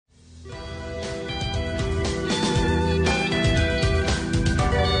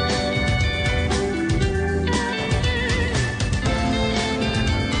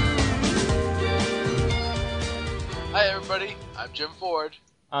Jim Ford.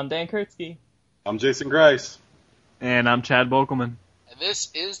 I'm Dan Kurtzky. I'm Jason Grice. And I'm Chad Bokelman. And this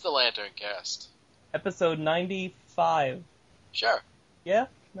is the LanternCast. Episode 95. Sure. Yeah?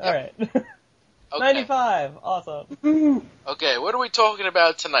 Yep. Alright. Okay. 95! Awesome. Okay, what are we talking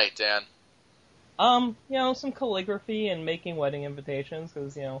about tonight, Dan? Some calligraphy and making wedding invitations,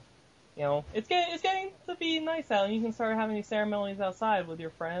 because, it's getting to be nice out, and you can start having these ceremonies outside with your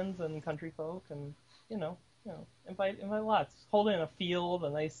friends and country folk, and, invite lots. Hold it in a field, a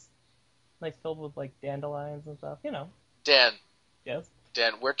nice field with, like, dandelions and stuff, Dan. Yes?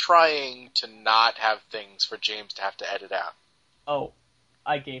 Dan, we're trying to not have things for James to have to edit out. Oh,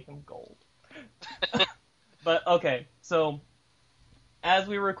 I gave him gold. But, okay, so, as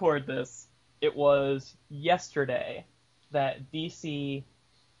we record this, it was yesterday that DC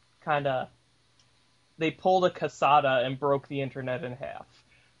they pulled a casada and broke the internet in half.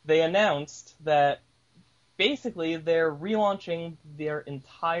 They announced that basically they're relaunching their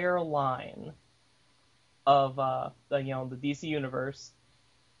entire line of the DC universe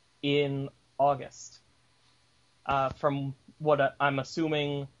in August. From what I'm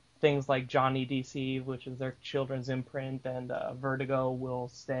assuming, things like Johnny DC, which is their children's imprint, and Vertigo will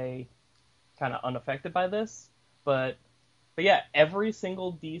stay kind of unaffected by this. But yeah, every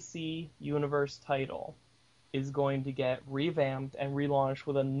single DC Universe title is going to get revamped and relaunched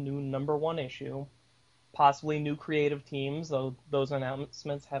with a new #1 issue, possibly new creative teams, though those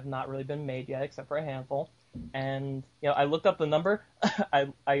announcements have not really been made yet, except for a handful. And, I looked up the number.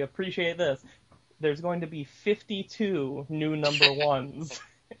 I appreciate this. There's going to be 52 new #1s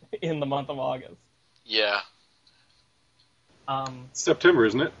in the month of August. Yeah. September,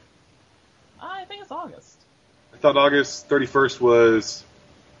 isn't it? I think it's August. I thought August 31st was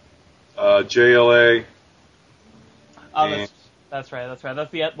JLA. Oh, that's right. That's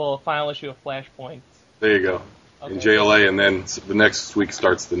the final issue of Flashpoint. There you go. Okay. In JLA, and then the next week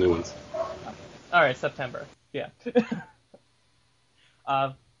starts the new ones. All right, September. Yeah.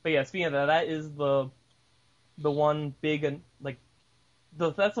 But yeah, speaking of that is the one big and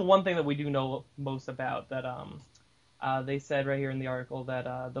that's the one thing that we do know most about. That they said right here in the article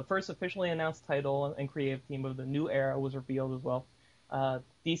that the first officially announced title and creative team of the new era was revealed as well.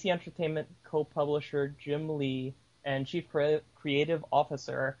 DC Entertainment co-publisher Jim Lee and Chief Creative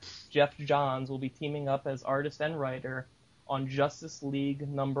Officer Jeff Johns will be teaming up as artist and writer on Justice League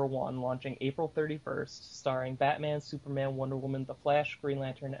 #1, launching April 31st, starring Batman, Superman, Wonder Woman, The Flash, Green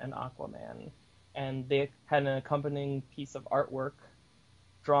Lantern, and Aquaman. And they had an accompanying piece of artwork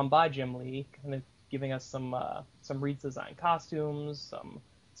drawn by Jim Lee, kind of giving us some redesigned costumes,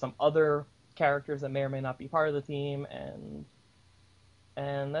 some other characters that may or may not be part of the team,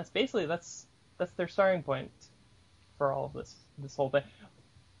 and that's basically that's their starting point for all of this whole thing.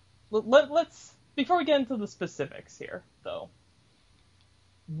 Let's before we get into the specifics here, though,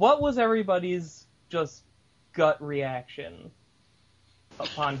 what was everybody's just gut reaction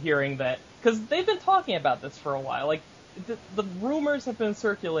upon hearing that? Because they've been talking about this for a while. Like, the rumors have been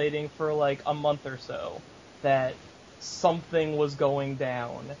circulating for like a month or so that something was going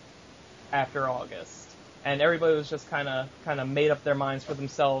down after August, and everybody was just kind of made up their minds for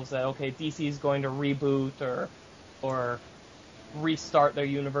themselves that, okay, DC is going to reboot or restart their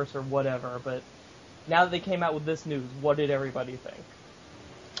universe or whatever. But now that they came out with this news, what did everybody think?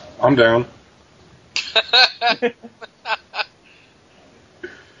 I'm down.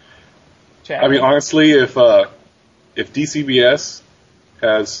 Chad? I mean, honestly, if DCBS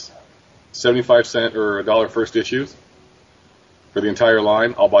has 75-cent or $1 first issues for the entire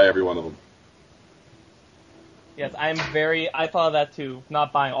line, I'll buy every one of them. Yes, I thought of that too,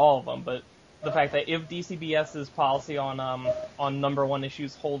 not buying all of them, but the fact that if DCBS's policy on #1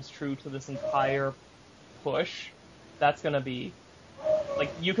 issues holds true to this entire push, that's gonna be,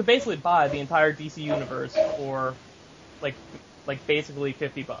 like, you could basically buy the entire DC universe for, like basically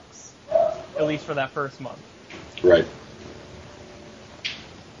 $50, at least for that first month. Right.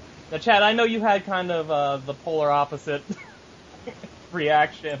 Now, Chad, I know you had kind of the polar opposite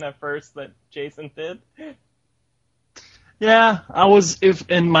reaction at first that Jason did. Yeah,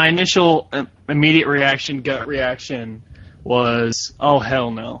 in my initial immediate reaction, gut reaction, was, oh, hell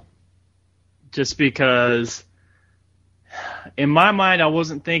no. Just because, in my mind, I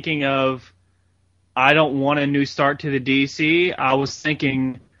wasn't thinking of, I don't want a new start to the DC. I was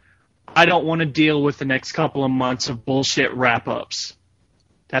thinking, I don't want to deal with the next couple of months of bullshit wrap-ups.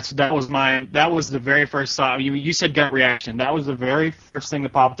 That was the very first thought. You said gut reaction. That was the very first thing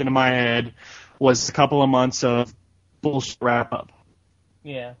that popped into my head, was a couple of months of bullshit wrap-up.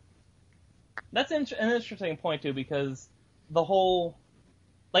 Yeah. That's an interesting point, too, because the whole...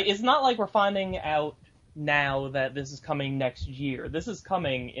 Like, it's not like we're finding out now that this is coming next year. This is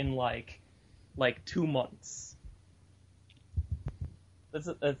coming in like 2 months.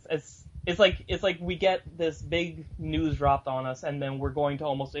 It's like we get this big news dropped on us, and then we're going to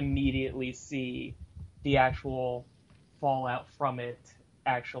almost immediately see the actual fallout from it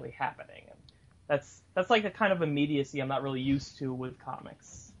actually happening. That's like the kind of immediacy I'm not really used to with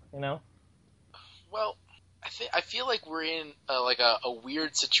comics, you know? Well, I feel like we're in a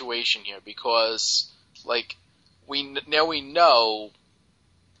weird situation here because like we know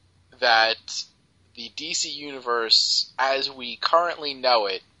that the DC universe as we currently know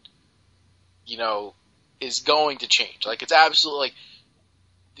it, you know, is going to change. Like it's absolutely like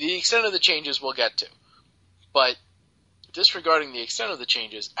the extent of the changes we'll get to, but disregarding the extent of the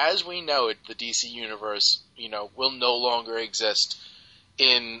changes as we know it, the DC universe, you know, will no longer exist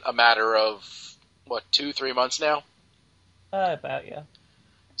in a matter of what 2-3 months now. About, yeah.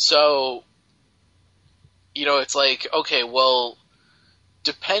 So, you know, it's like, okay, well,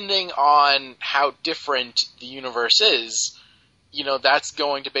 depending on how different the universe is, you know, that's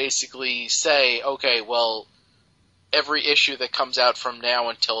going to basically say, okay, well, every issue that comes out from now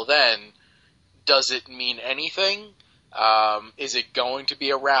until then, does it mean anything? Is it going to be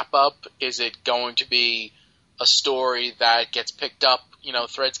a wrap-up? Is it going to be a story that gets picked up, you know,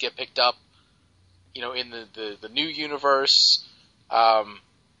 threads get picked up, you know, in the new universe?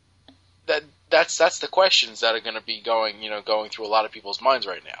 That's the questions that are going to be going through a lot of people's minds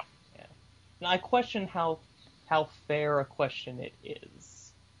right now. Yeah. And I question how fair a question it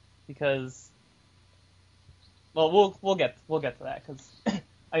is, because, well, we'll get to that, because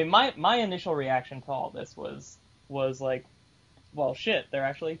I mean my initial reaction to all this was like, well, shit, they're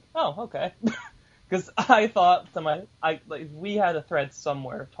actually, oh, okay. Because I thought we had a thread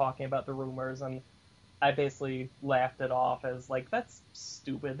somewhere talking about the rumors, and I basically laughed it off as like, that's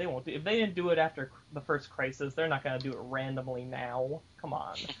stupid. They won't do, if they didn't do it after the first Crisis, they're not going to do it randomly now. Come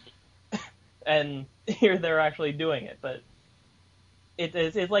on. And here they're actually doing it, but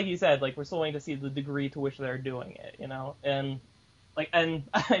it's like you said, like we're still waiting to see the degree to which they're doing it, you know, and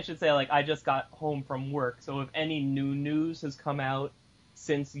I should say, like, I just got home from work, so if any new news has come out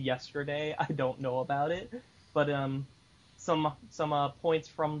since yesterday, I don't know about it, but some points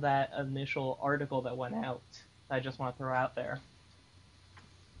from that initial article that went out that I just want to throw out there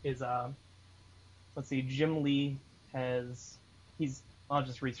is, let's see, Jim Lee I'll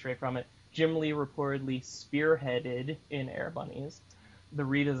just read straight from it. Jim Lee reportedly spearheaded in Air Bunnies the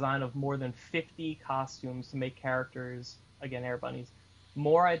redesign of more than 50 costumes to make characters, again Air Bunnies,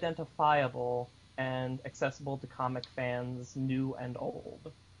 more identifiable and accessible to comic fans, new and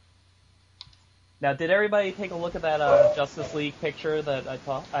old. Now, did everybody take a look at that Justice League picture that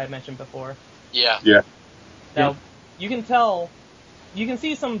I mentioned before? Yeah. Yeah. Now, you can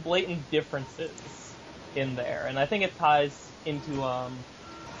see some blatant differences in there, and I think it ties into, I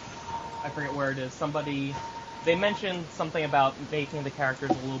forget where it is, they mentioned something about making the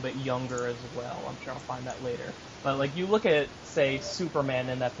characters a little bit younger as well. I'm sure I'll find that later. But, like, you look at, say, Superman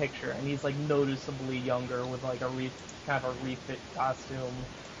in that picture, and he's, like, noticeably younger with, like, kind of a refit costume.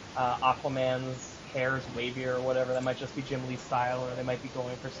 Aquaman's hair is wavier or whatever. That might just be Jim Lee's style, or they might be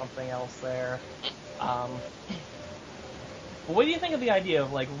going for something else there. But what do you think of the idea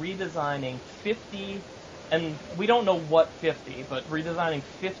of, like, redesigning 50, and we don't know what 50, but redesigning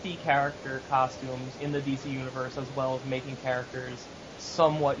 50 character costumes in the DC universe, as well as making characters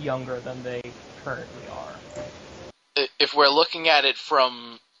somewhat younger than they currently are? If we're looking at it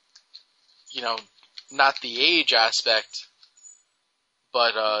from, you know, not the age aspect,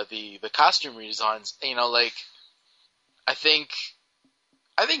 but the costume redesigns, you know, like, I think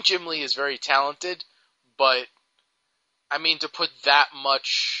Jim Lee is very talented, but I mean, to put that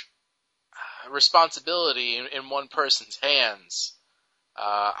much responsibility in one person's hands,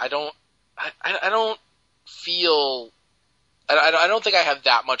 I don't think I have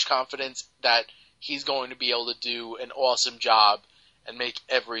that much confidence that he's going to be able to do an awesome job and make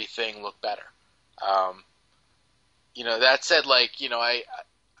everything look better. You know, that said, like, you know,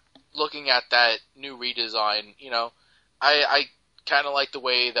 looking at that new redesign, you know, I kind of like the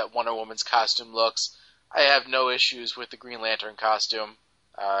way that Wonder Woman's costume looks. I have no issues with the Green Lantern costume.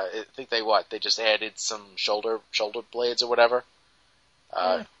 I think they just added some shoulder blades or whatever.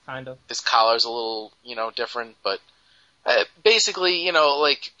 Kind of. His collar's a little, you know, different, but basically, you know,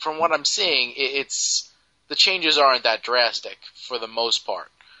 like, from what I'm seeing, it's the changes aren't that drastic for the most part.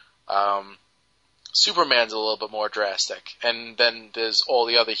 Superman's a little bit more drastic, and then there's all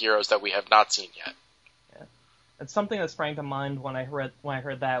the other heroes that we have not seen yet. Yeah, and something that sprang to mind when I heard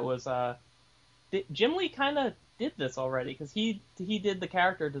that was Jim Lee kind of did this already, because he did the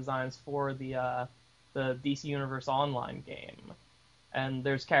character designs for the the DC Universe Online game, and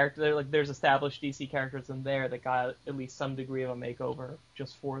there's there's established DC characters in there that got at least some degree of a makeover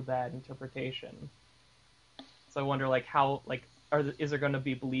just for that interpretation. So I wonder how is there going to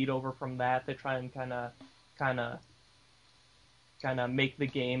be bleed over from that to try and kind of make the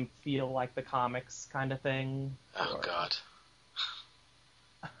game feel like the comics kind of thing? Oh God.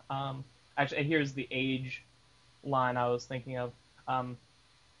 Actually, here's the age line I was thinking of. I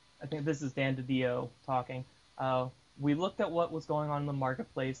think this is Dan DiDio talking. We looked at what was going on in the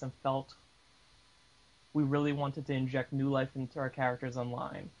marketplace and felt we really wanted to inject new life into our characters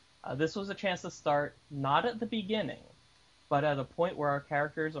online. This was a chance to start not at the beginning, but at a point where our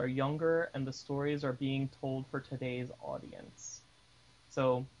characters are younger and the stories are being told for today's audience.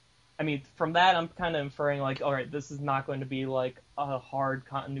 So, I mean, from that, I'm kind of inferring, all right, this is not going to be, a hard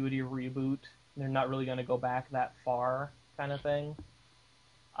continuity reboot. They're not really going to go back that far kind of thing.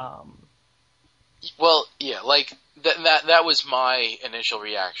 Well, yeah, that was my initial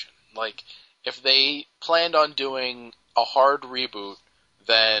reaction. If they planned on doing a hard reboot,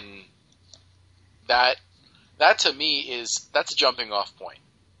 then that to me that's a jumping off point.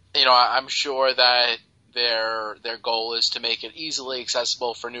 I'm sure that their goal is to make it easily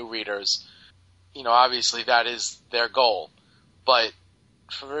accessible for new readers. Obviously that is their goal. But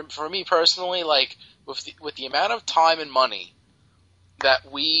for me personally, with the amount of time and money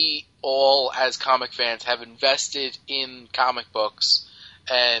that we all as comic fans have invested in comic books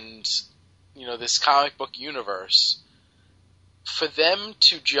and this comic book universe, for them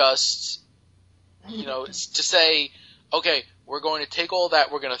to just to say, okay, we're going to take all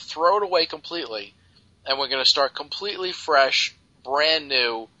that, we're going to throw it away completely, and we're going to start completely fresh, brand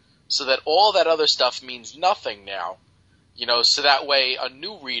new, so that all that other stuff means nothing now, so that way a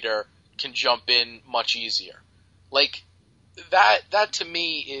new reader can jump in much easier. That to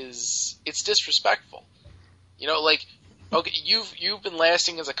me it's disrespectful. Okay, you've been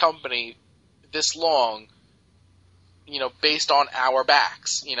lasting as a company this long, based on our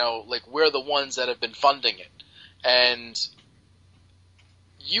backs. We're the ones that have been funding it. And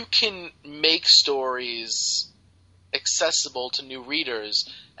you can make stories accessible to new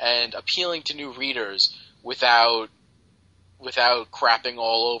readers and appealing to new readers without crapping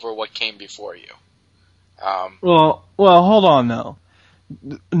all over what came before you. Well, hold on though.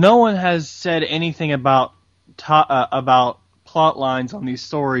 No one has said anything about plot lines on these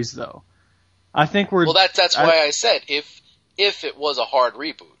stories though. I think we're. Well, that's why I said if it was a hard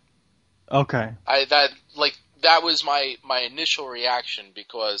reboot. Okay. That was my initial reaction,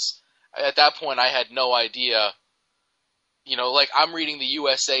 because at that point I had no idea. I'm reading the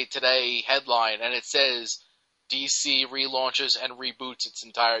USA Today headline and it says DC relaunches and reboots its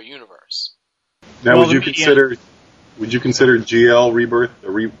entire universe. Now, would you consider GL Rebirth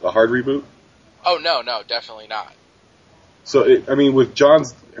a hard reboot? Oh no, definitely not. So with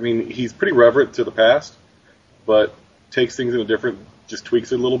John's, he's pretty reverent to the past, but takes things just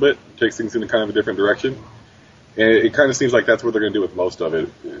tweaks it a little bit, takes things in a kind of a different direction, and it kind of seems like that's what they're going to do with most of it,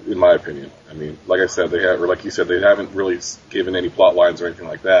 in my opinion. Like I said, like you said, they haven't really given any plot lines or anything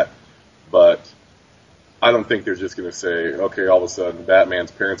like that, but I don't think they're just going to say, okay, all of a sudden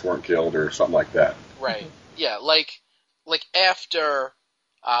Batman's parents weren't killed or something like that. Right. Yeah.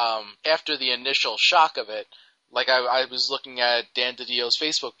 After the initial shock of it, I was looking at Dan DiDio's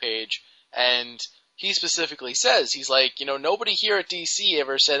Facebook page, and he specifically says, he's like, nobody here at DC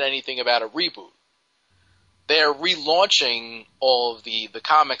ever said anything about a reboot. They're relaunching all of the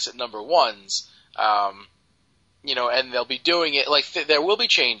comics at number ones, and they'll be doing it, there will be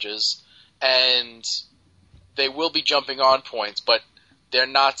changes, and they will be jumping on points, but they're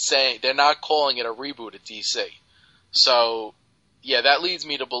not calling it a reboot at DC. So, yeah, that leads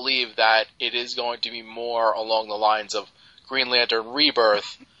me to believe that it is going to be more along the lines of Green Lantern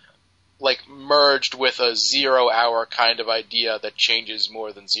Rebirth, merged with a 0 Hour kind of idea that changes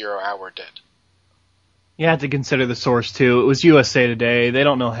more than 0 Hour did. You have to consider the source too. It was USA Today. They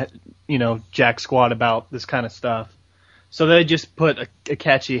don't know, jack squat about this kind of stuff, so they just put a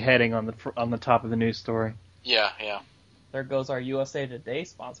catchy heading on the top of the news story. Yeah. There goes our USA Today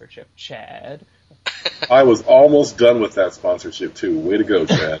sponsorship, Chad. I was almost done with that sponsorship too. Way to go,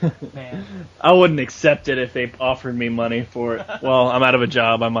 Chad. Man. I wouldn't accept it if they offered me money for it. Well, I'm out of a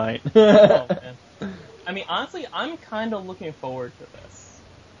job. I might. Oh, man. Honestly, I'm kind of looking forward to this.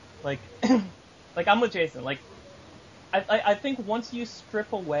 I'm with Jason. I think once you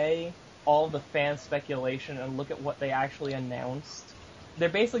strip away all the fan speculation and look at what they actually announced, they're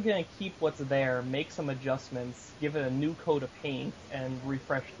basically going to keep what's there, make some adjustments, give it a new coat of paint, and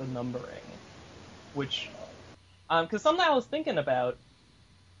refresh the numbering. Which, because something I was thinking about,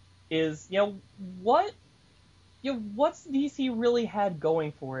 is, what's DC really had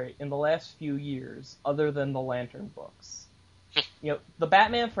going for it in the last few years, other than the Lantern books? The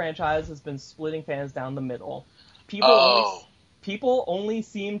Batman franchise has been splitting fans down the middle. People only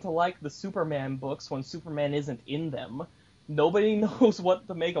seem to like the Superman books when Superman isn't in them. Nobody knows what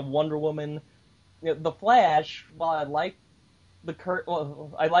to make of Wonder Woman. The Flash, while I like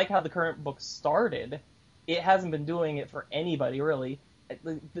how the current book started, it hasn't been doing it for anybody, really.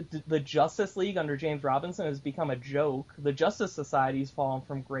 The Justice League under James Robinson has become a joke. The Justice Society's fallen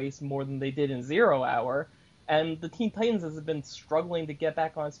from grace more than they did in Zero Hour, and the Teen Titans has been struggling to get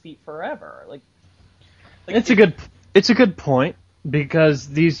back on its feet forever. It's a good point, because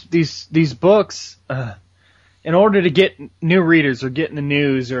these books, in order to get new readers or get in the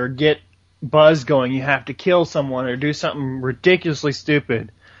news or get buzz going, you have to kill someone or do something ridiculously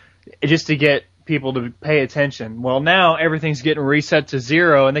stupid just to get people to pay attention. Well, now everything's getting reset to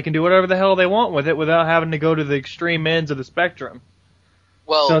zero, and they can do whatever the hell they want with it without having to go to the extreme ends of the spectrum.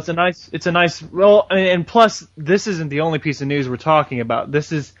 Well, so it's a nice. Well, and plus, this isn't the only piece of news we're talking about.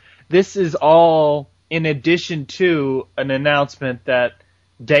 This is all in addition to an announcement that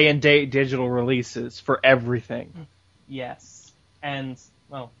day and date digital releases for everything. Yes, and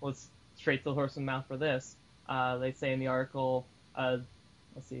let's straight to the horse's mouth for this. They say in the article,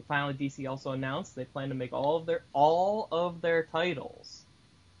 let's see. Finally, DC also announced they plan to make all of their titles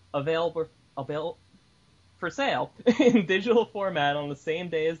available for sale in digital format on the same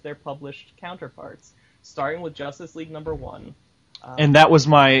day as their published counterparts, starting with Justice League #1. And that was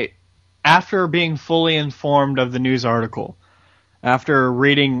after being fully informed of the news article, after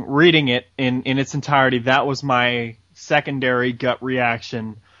reading it in its entirety, that was my secondary gut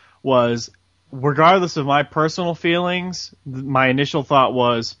reaction. Was, regardless of my personal feelings, my initial thought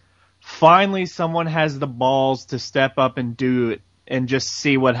was, finally someone has the balls to step up and do it and just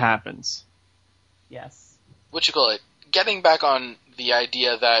see what happens. Yes. Getting back on the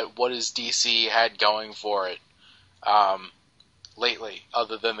idea that what has DC had going for it lately,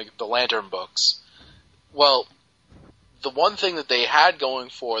 other than the Lantern books. Well, the one thing that they had going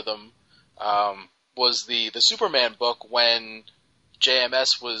for them was the Superman book when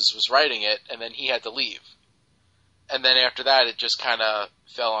JMS was writing it, and then he had to leave. And then after that, it just kind of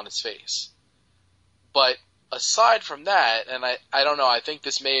fell on its face. But aside from that, and I don't know, I think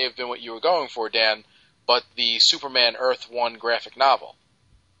this may have been what you were going for, Dan, but the Superman Earth 1 graphic novel.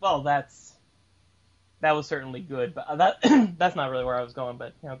 Well, that was certainly good, but that's not really where I was going,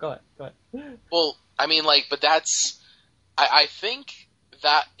 but, go ahead. Well, I mean, but that's... I think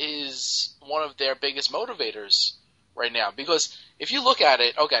that is one of their biggest motivators right now, because if you look at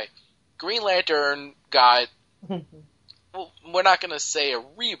it, okay, Green Lantern got, well, we're not going to say a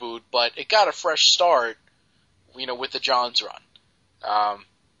reboot, but it got a fresh start, with the Johns run.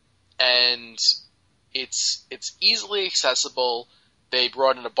 And it's easily accessible. They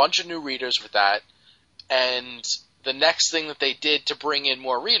brought in a bunch of new readers with that, and the next thing that they did to bring in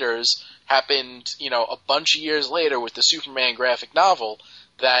more readers happened, a bunch of years later with the Superman graphic novel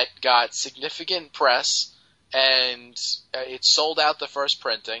that got significant press, and it sold out the first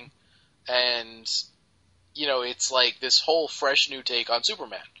printing, and, it's like this whole fresh new take on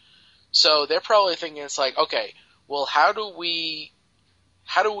Superman. So they're probably thinking, it's like, okay, well, how do we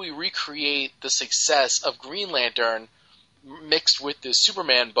recreate the success of Green Lantern mixed with this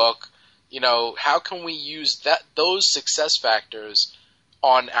Superman book? How can we use those success factors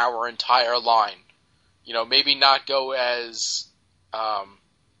on our entire line? Maybe not go as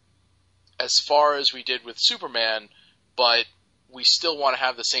far as we did with Superman, but we still want to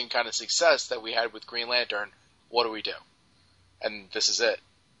have the same kind of success that we had with Green Lantern. What do we do? And this is it.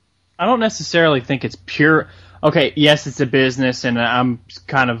 I don't necessarily think it's pure. Okay, yes, it's a business, and I'm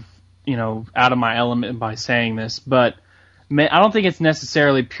kind of, out of my element by saying this, but I don't think it's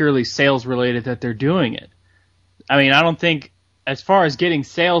necessarily purely sales related that they're doing it. I mean, I don't think, as far as getting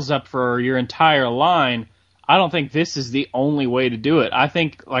sales up for your entire line, I don't think this is the only way to do it. I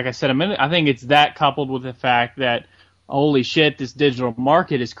think, like I said a minute, I think it's that coupled with the fact that, holy shit, this digital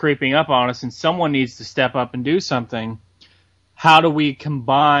market is creeping up on us and someone needs to step up and do something. How do we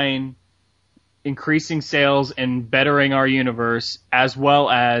combine increasing sales and bettering our universe as well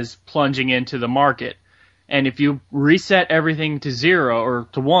as plunging into the market? And if you reset everything to 0 or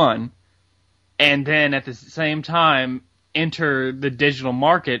to 1, and then at the same time enter the digital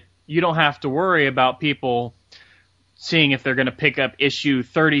market, you don't have to worry about people seeing if they're going to pick up issue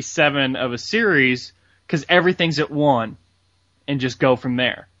 37 of a series, because everything's at 1, and just go from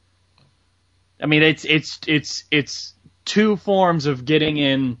there. I mean, it's two forms of getting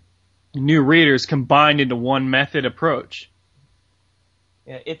in new readers combined into one method approach.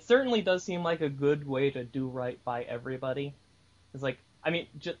 Yeah, it certainly does seem like a good way to do right by everybody. It's like, I mean,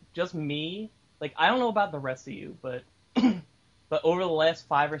 just me. Like, I don't know about the rest of you, but but over the last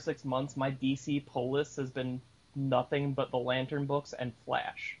 5 or 6 months, my DC pull list has been nothing but the Lantern books and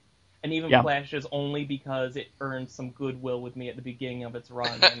Flash. And even Flash is only because it earned some goodwill with me at the beginning of its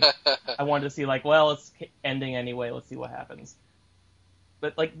run. And I wanted to see, like, well, it's ending anyway, let's see what happens.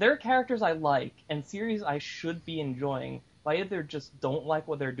 But, like, there are characters I like, and series I should be enjoying, but I either just don't like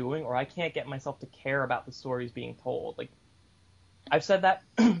what they're doing, or I can't get myself to care about the stories being told. Like, I've said that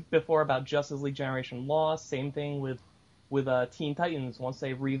before about Justice League Generation Lost, same thing with Teen Titans, once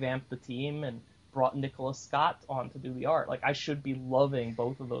they revamped the team and brought Nicholas Scott on to do the art. Like, I should be loving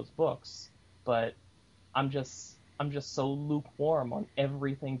both of those books, but I'm just so lukewarm on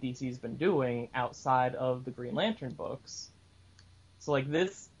everything DC's been doing outside of the Green Lantern books. So, like,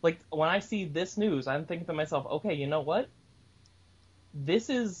 this, like, when I see this news, I'm thinking to myself, okay, you know what?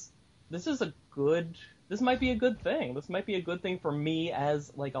 This might be a good thing. This might be a good thing for me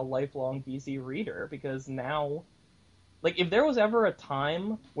as, like, a lifelong DC reader, because now, like, if there was ever a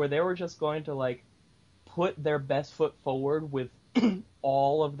time where they were just going to, like, put their best foot forward with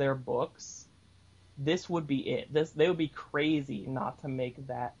all of their books, this would be it. They would be crazy not to make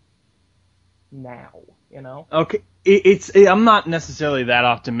that now, you know? Okay, I'm not necessarily that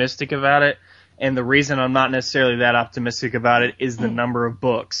optimistic about it, and the reason I'm not necessarily that optimistic about it is the number of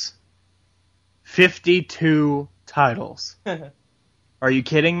books. 52 titles. Are you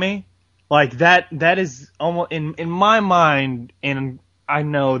kidding me? Like, that is almost, in my mind, and I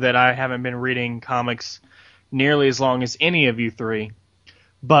know that I haven't been reading comics nearly as long as any of you three,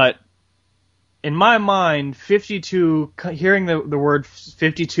 but in my mind, 52, hearing the word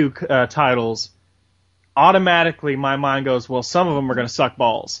 52 titles, automatically my mind goes, well, some of them are going to suck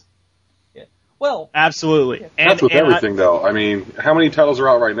balls. Yeah. Well, absolutely. Yeah. That's with everything, though. I mean, how many titles are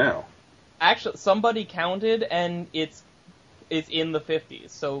out right now? Actually, somebody counted, and it's in the 50s.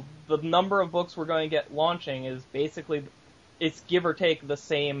 So the number of books we're going to get launching is basically, it's give or take the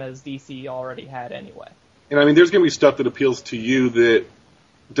same as DC already had anyway. And I mean, there's going to be stuff that appeals to you that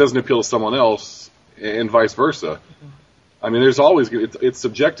doesn't appeal to someone else, and vice versa. Mm-hmm. I mean, there's always, it's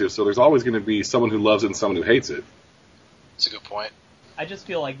subjective, so there's always going to be someone who loves it and someone who hates it. That's a good point. I just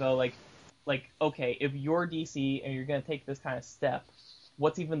feel like, though, like okay, if you're DC and you're going to take this kind of step,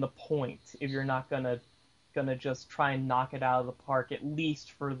 what's even the point if you're not gonna just try and knock it out of the park, at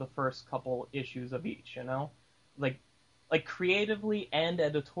least for the first couple issues of each, you know? Like creatively and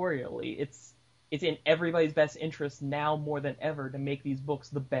editorially, it's in everybody's best interest now more than ever to make these books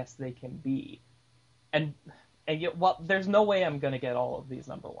the best they can be. And yet, well, there's no way I'm going to get all of these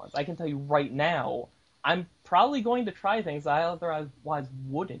number ones. I can tell you right now, I'm probably going to try things I otherwise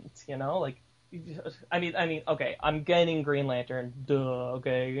wouldn't, you know? Like, I mean, okay, I'm getting Green Lantern, duh,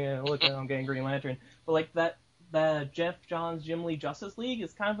 okay, yeah, look, I'm getting Green Lantern. But, like, the Jeff Johns Jim Lee Justice League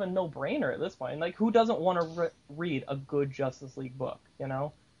is kind of a no-brainer at this point. Like, who doesn't want to read a good Justice League book, you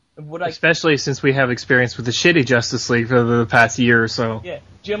know? Especially since we have experience with the shitty Justice League for the past year or so. Yeah,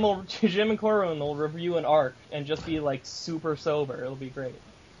 Jim and Corwin will review an arc and just be, like, super sober. It'll be great.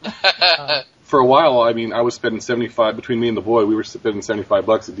 For a while, I mean, I was spending between me and the boy, we were spending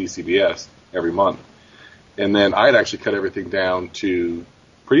 $75 at DCBS every month. And then I had actually cut everything down to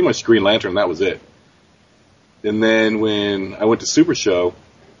pretty much Green Lantern, and that was it. And then when I went to Super Show,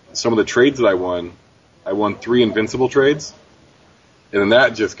 some of the trades that I won 3 Invincible trades. And then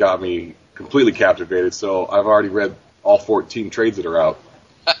that just got me completely captivated. So I've already read all 14 trades that are out.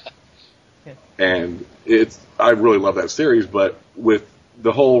 And I really love that series, but with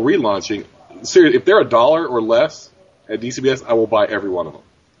the whole relaunching, seriously, if they're $1 or less at DCBS, I will buy every one of them.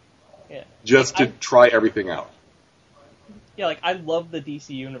 Yeah. Just to try everything out. Yeah, like, I love the DC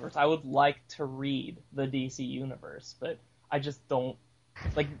Universe. I would like to read the DC Universe, but I just don't,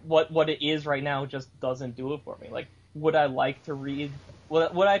 like, what it is right now just doesn't do it for me. Like, would I like to read,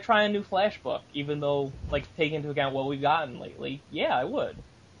 would I try a new Flash book, even though, like, take into account what we've gotten lately? Yeah, I would.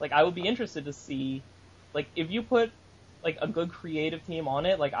 Like, I would be interested to see, like, if you put, like, a good creative team on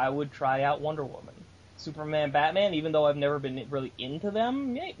it, like, I would try out Wonder Woman. Superman, Batman, even though I've never been really into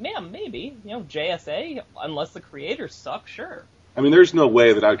them, yeah, maybe. You know, JSA, unless the creators suck, sure. I mean, there's no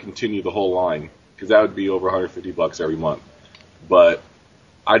way that I'd continue the whole line, because that would be over $150 every month. But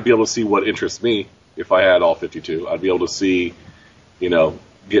I'd be able to see what interests me if I had all 52. I'd be able to see, you know,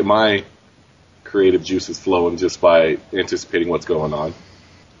 get my creative juices flowing just by anticipating what's going on.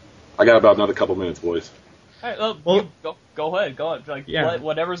 I got about another couple minutes, boys. All right, well, go ahead. Like, yeah.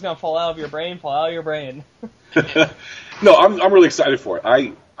 Whatever's gonna fall out of your brain, fall out of your brain. No, I'm really excited for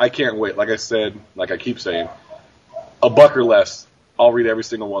it. I can't wait. Like I said, like I keep saying, $1 or less, I'll read every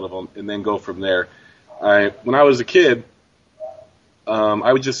single one of them and then go from there. When I was a kid,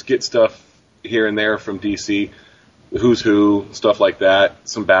 I would just get stuff here and there from DC, Who's Who, stuff like that,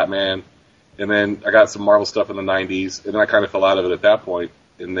 some Batman, and then I got some Marvel stuff in the 90s, and then I kind of fell out of it at that point,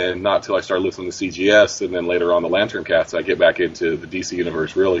 and then not till I started listening to CGS, and then later on the LanternCast, I get back into the DC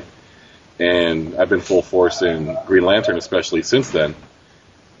universe, really. And I've been full force in Green Lantern, especially since then,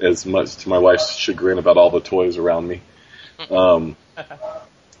 as much to my wife's chagrin about all the toys around me.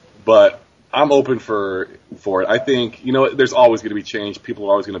 But I'm open for it. I think, there's always going to be change. People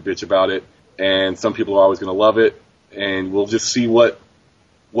are always going to bitch about it, and some people are always going to love it, and we'll just see what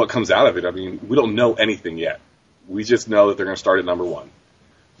comes out of it. I mean, we don't know anything yet. We just know that they're going to start at number 1.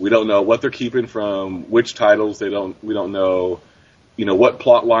 We don't know what they're keeping from which titles. We don't know, what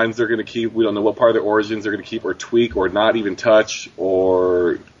plot lines they're going to keep. We don't know what part of their origins they're going to keep or tweak or not even touch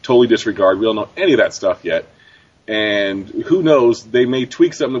or totally disregard. We don't know any of that stuff yet. And who knows, they may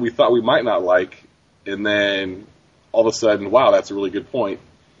tweak something that we thought we might not like, and then all of a sudden, wow, that's a really good point,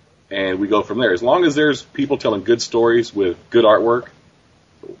 and we go from there. As long as there's people telling good stories with good artwork,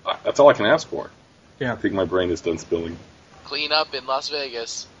 that's all I can ask for. Yeah. I think my brain is done spilling. Clean up in Las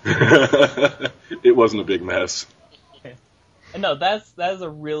Vegas. It wasn't a big mess. No, that is a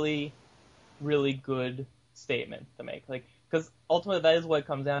really, really good statement to make. Because ultimately that is what it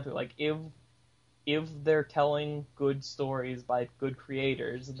comes down to. If they're telling good stories by good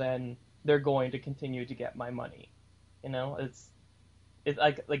creators, then they're going to continue to get my money. It's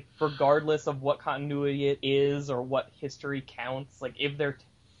like regardless of what continuity it is or what history counts.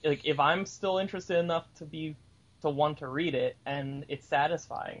 If I'm still interested enough to want to read it and it's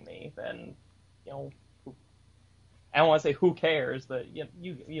satisfying me, then I don't want to say who cares, but you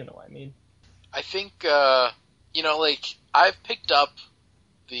know what I mean. I think I've picked up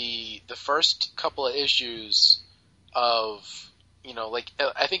the first couple of issues of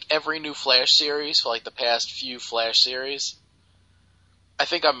I think every new Flash series for the past few Flash series. I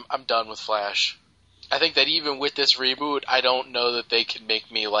think I'm done with Flash. I think that even with this reboot, I don't know that they can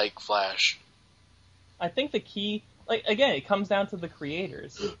make me like Flash. I think the key, again, it comes down to the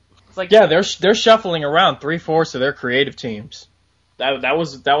creators. It's they're shuffling around 3/4 of their creative teams. That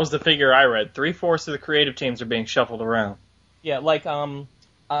was the figure I read. 3/4 of the creative teams are being shuffled around. Yeah,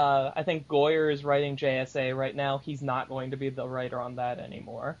 I think Goyer is writing JSA right now. He's not going to be the writer on that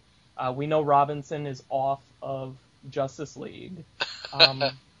anymore. We know Robinson is off of Justice League.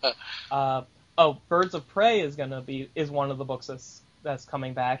 Birds of Prey is one of the books that's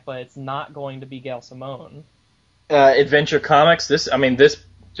coming back, but it's not going to be Gail Simone. Adventure Comics.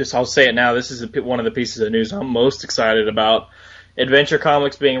 I'll say it now. This is one of the pieces of news I'm most excited about. Adventure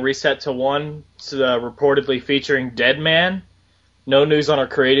Comics being reset to 1, reportedly featuring Deadman. No news on our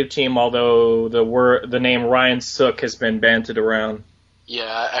creative team, although the name Ryan Sook has been banted around.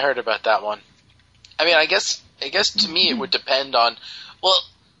 Yeah, I heard about that one. I mean, I guess to me it would depend on. Well,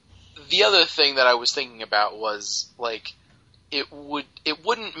 the other thing that I was thinking about was it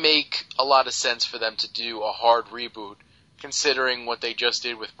wouldn't make a lot of sense for them to do a hard reboot, considering what they just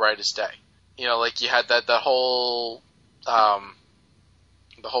did with Brightest Day. You had the whole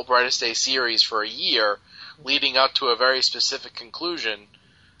Brightest Day series for a year, leading up to a very specific conclusion.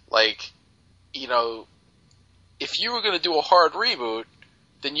 If you were going to do a hard reboot,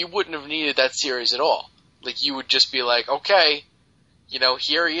 then you wouldn't have needed that series at all. You would just be okay,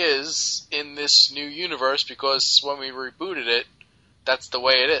 here he is in this new universe because when we rebooted it, that's the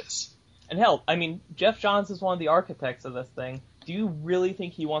way it is. And hell, Jeff Johns is one of the architects of this thing. Do you really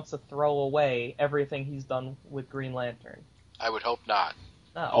think he wants to throw away everything he's done with Green Lantern? I would hope not.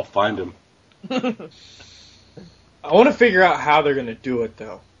 No. I'll find him. I want to figure out how they're going to do it,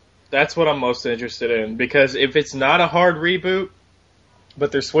 though. That's what I'm most interested in. Because if it's not a hard reboot,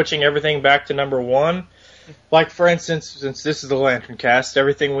 but they're switching everything back to number 1, for instance, since this is the LanternCast,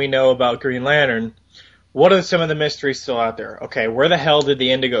 everything we know about Green Lantern, what are some of the mysteries still out there? Okay, where the hell did the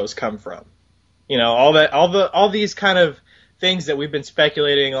Indigos come from? All these kind of things that we've been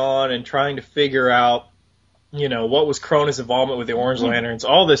speculating on and trying to figure out, what was Krona's involvement with the Orange Lanterns,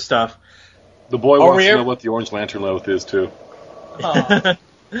 all this stuff. The boy wants to know what the Orange Lantern oath is, too.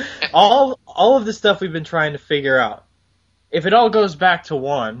 all of the stuff we've been trying to figure out. If it all goes back to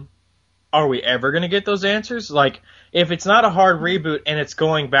 1, are we ever going to get those answers? If it's not a hard reboot and it's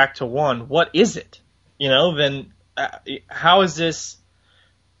going back to 1, what is it? Then how is this?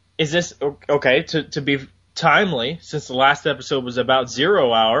 Is this okay to be timely? Since the last episode was about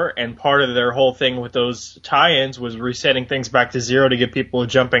 0 Hour, and part of their whole thing with those tie-ins was resetting things back to 0 to give people a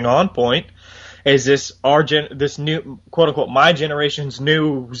jumping on point. Is this this new quote unquote my generation's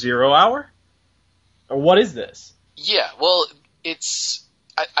new 0 Hour, or what is this? Yeah, well,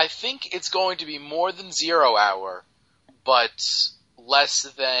 I think it's going to be more than 0 Hour, but less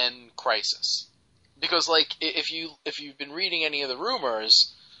than Crisis. Because, like, if you've been reading any of the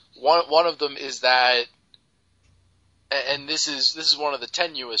rumors, one of them is that, and this is one of the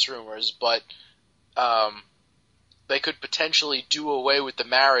tenuous rumors, but they could potentially do away with the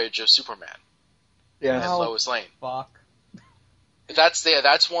marriage of Superman and Lois Lane. Fuck.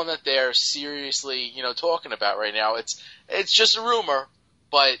 That's one that they're seriously, talking about right now. It's just a rumor,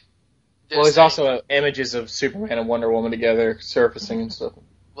 but there's also images of Superman and Wonder Woman together surfacing and stuff.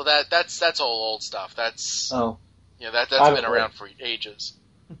 Well, that's all old stuff. That's that's been around for ages.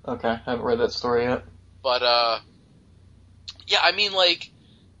 Okay, I haven't read that story yet. But I mean, like,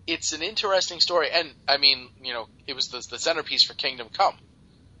 it's an interesting story, and I mean, it was the centerpiece for Kingdom Come.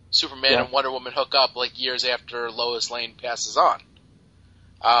 Superman and Wonder Woman hook up like years after Lois Lane passes on.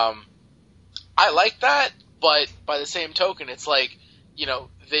 I like that, but by the same token, it's like,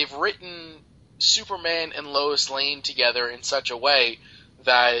 they've written Superman and Lois Lane together in such a way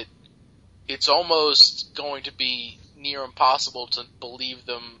that it's almost going to be near impossible to believe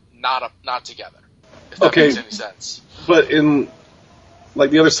them not together. If that makes any sense. But in, like,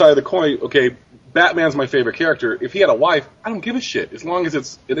 the other side of the coin, okay, Batman's my favorite character. If he had a wife, I don't give a shit, as long as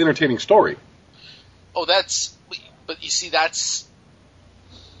it's an entertaining story. Oh, but you see, that's,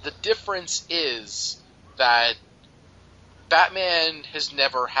 the difference is that Batman has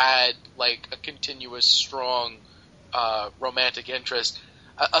never had, like, a continuous, strong, romantic interest,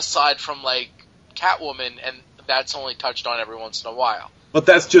 aside from, like, Catwoman, and that's only touched on every once in a while. But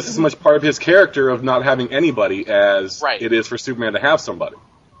that's just as much part of his character of not having anybody as it is for Superman to have somebody.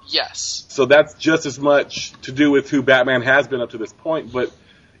 Yes. So that's just as much to do with who Batman has been up to this point. But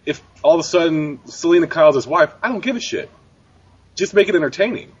if all of a sudden Selena Kyle's his wife, I don't give a shit. Just make it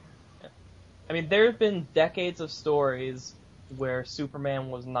entertaining. I mean, there have been decades of stories where Superman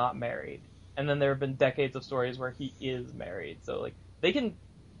was not married. And then there have been decades of stories where he is married. So, like, they can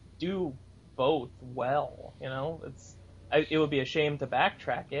do both well, It would be a shame to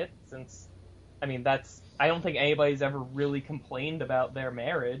backtrack it, since, I mean, I don't think anybody's ever really complained about their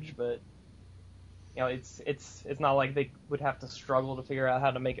marriage, but, it's not like they would have to struggle to figure out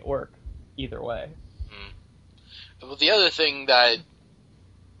how to make it work either way. Well, the other thing that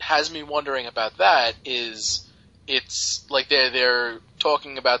has me wondering about that is, it's like they're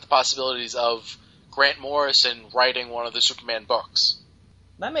talking about the possibilities of Grant Morrison writing one of the Superman books.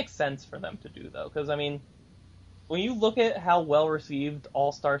 That makes sense for them to do, though, because, I mean, when you look at how well-received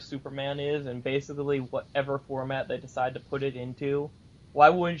All-Star Superman is, and basically whatever format they decide to put it into, why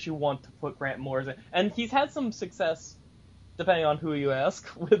wouldn't you want to put Grant Morrison? And he's had some success, depending on who you ask,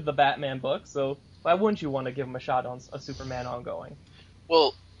 with the Batman book, so why wouldn't you want to give him a shot on a Superman ongoing?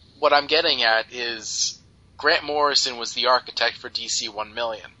 Well, what I'm getting at is Grant Morrison was the architect for DC 1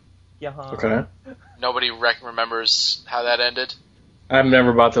 Million. Yeah. Okay. Nobody remembers how that ended? I've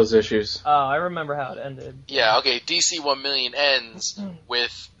never bought those issues. Oh, I remember how it ended. Yeah, okay, DC 1 Million ends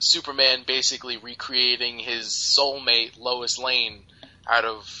with Superman basically recreating his soulmate, Lois Lane, out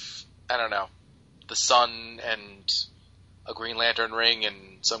of, I don't know, the sun and a Green Lantern ring and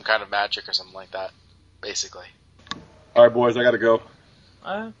some kind of magic or something like that, basically. All right, boys, I gotta go.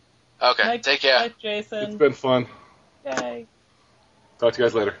 Okay, take care. Bye, Jason. It's been fun. Yay. Talk to you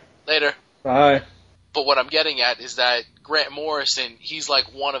guys later. Later. Bye. But what I'm getting at is that Grant Morrison, he's like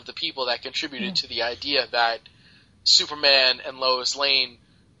one of the people that contributed to the idea that Superman and Lois Lane,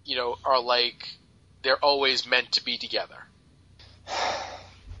 are like, they're always meant to be together.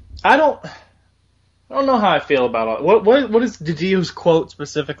 I don't know how I feel about it. What is DiDio's quote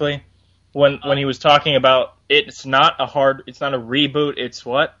specifically when he was talking about it's not a reboot, it's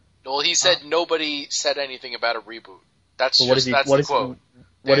what? Well, he said nobody said anything about a reboot. That's well, the quote.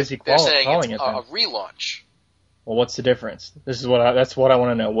 What is he calling it? A relaunch. Well, what's the difference? That's what I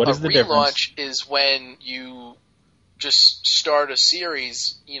want to know. What is the difference? A relaunch is when you just start a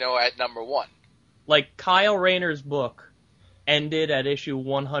series, at number 1. Like Kyle Rayner's book ended at issue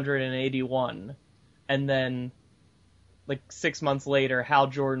 181, and then like 6 months later, Hal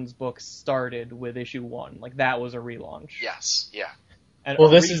Jordan's book started with issue 1. Like that was a relaunch. Yes, yeah. And well,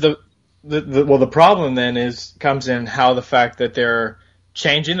 this is the problem then comes in how the fact that they're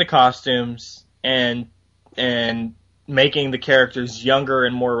changing the costumes and making the characters younger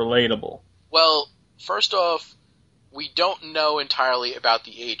and more relatable. Well, first off, we don't know entirely about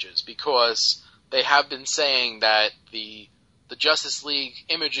the ages because they have been saying that the Justice League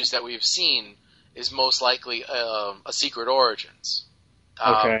images that we've seen is most likely a Secret Origins.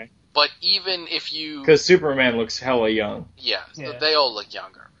 Okay. But even if you... Because Superman looks hella young. Yeah, they all look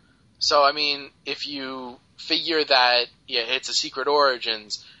younger. So, I mean, if you figure that it's a Secret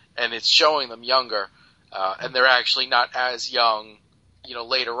Origins and it's showing them younger, and they're actually not as young,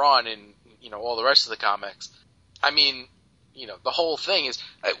 later on in all the rest of the comics. I mean, the whole thing is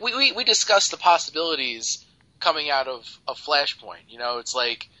we discussed the possibilities coming out of Flashpoint. It's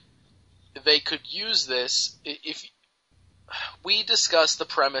like they could use this if we discussed the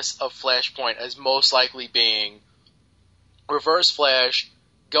premise of Flashpoint as most likely being Reverse Flash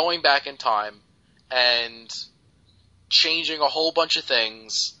going back in time and changing a whole bunch of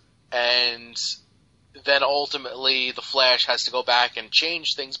things, and then ultimately the Flash has to go back and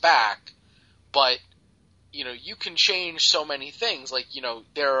change things back. But, you can change so many things. Like,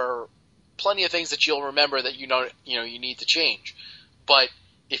 there are plenty of things that you'll remember that you need to change. But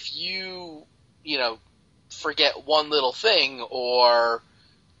if you, forget one little thing, or,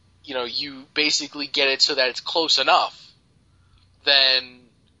 you basically get it so that it's close enough, then,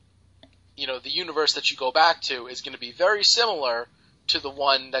 the universe that you go back to is going to be very similar to the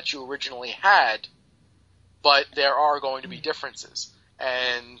one that you originally had, but there are going to be differences.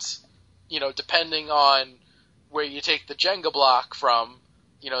 And, depending on where you take the Jenga block from,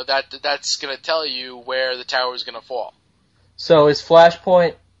 that's going to tell you where the tower is going to fall. So was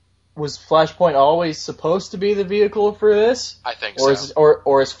Flashpoint always supposed to be the vehicle for this? I think so.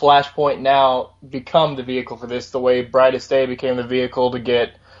 Or has Flashpoint now become the vehicle for this, the way Brightest Day became the vehicle to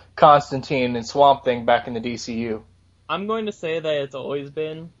get Constantine and Swamp Thing back in the DCU? I'm going to say that it's always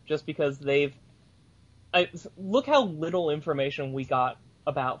been, just because look how little information we got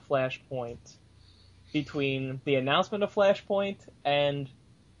about Flashpoint between the announcement of Flashpoint and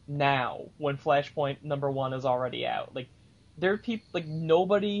now, when Flashpoint #1 is already out. Like, there are people, like,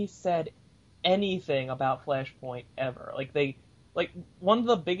 nobody said anything about Flashpoint ever. One of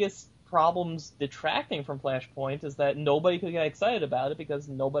the biggest problems detracting from Flashpoint is that nobody could get excited about it because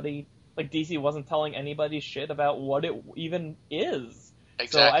nobody, DC wasn't telling anybody shit about what it even is.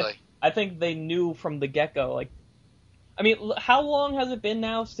 Exactly. So I think they knew from the get-go, how long has it been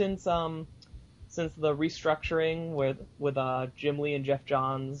now since the restructuring with Jim Lee and Jeff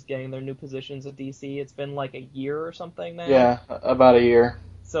Johns getting their new positions at DC? It's been like a year or something now. Yeah, about a year.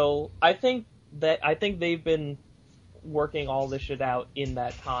 So I think they've been working all this shit out in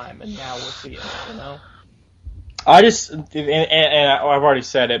that time, and now we're seeing it. I just, and I've already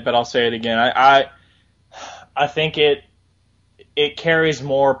said it, but I'll say it again. I think it carries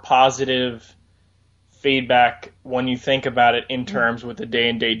more positive feedback when you think about it in terms with the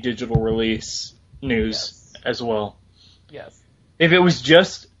day-and-date digital release news as well. Yes. If it was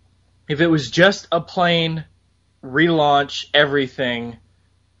just a plain relaunch everything,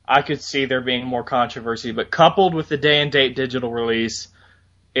 I could see there being more controversy. But coupled with the day-and-date digital release,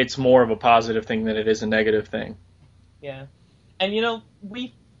 it's more of a positive thing than it is a negative thing. Yeah. And,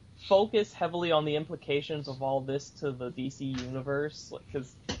 we focus heavily on the implications of all this to the DC universe,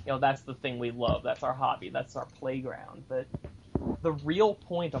 because, that's the thing we love. That's our hobby. That's our playground. But the real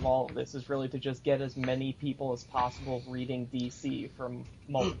point of all of this is really to just get as many people as possible reading DC from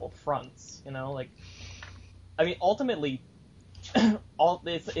multiple fronts, ultimately,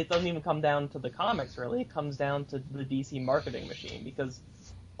 it doesn't even come down to the comics, really. It comes down to the DC marketing machine, because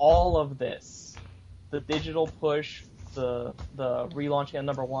all of this, the digital push, the relaunching at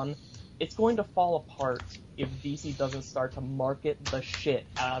 #1, it's going to fall apart if DC doesn't start to market the shit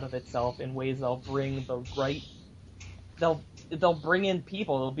out of itself in ways that'll bring the right... They'll bring in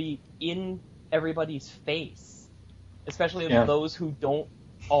people. They'll be in everybody's face, especially those who don't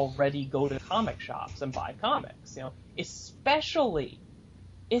already go to comic shops and buy comics. Especially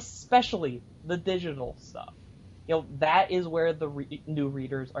the digital stuff. That is where the new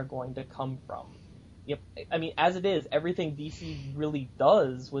readers are going to come from. As it is, everything DC really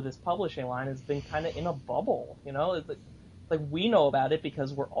does with its publishing line has been kind of in a bubble. We know about it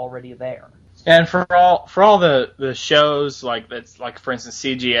because we're already there. And for all the shows that's for instance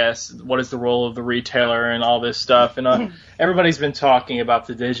CGS, what is the role of the retailer and all this stuff, and everybody's been talking about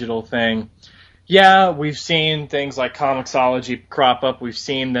the digital thing. Yeah, we've seen things like Comixology crop up. We've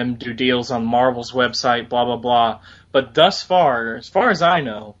seen them do deals on Marvel's website, blah blah blah. But thus far, as far as I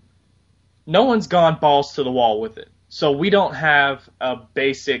know, no one's gone balls to the wall with it. So we don't have a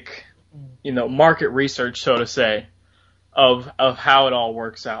basic, market research, so to say, of how it all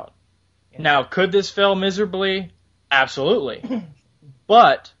works out. Yeah. Now, could this fail miserably? Absolutely.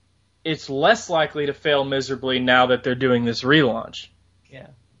 But it's less likely to fail miserably now that they're doing this relaunch. Yeah.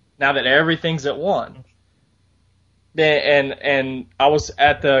 Now that everything's at one. And I was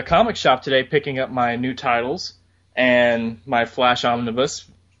at the comic shop today picking up my new titles and my Flash Omnibus,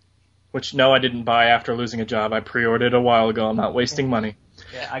 which, no, I didn't buy after losing a job. I pre-ordered a while ago. I'm not wasting money.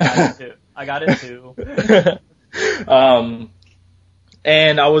 Yeah, I got it too. I got it too.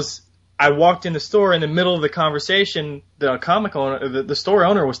 And I walked in the store in the middle of the conversation. The comic owner, the store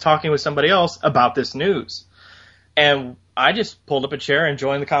owner, was talking with somebody else about this news, and I just pulled up a chair and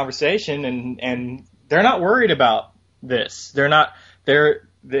joined the conversation. And they're not worried about this.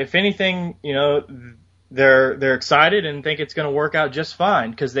 If anything, they're excited and think it's going to work out just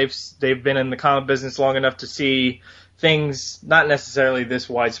fine because they've been in the comic business long enough to see things not necessarily this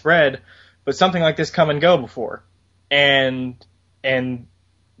widespread, but something like this come and go before. And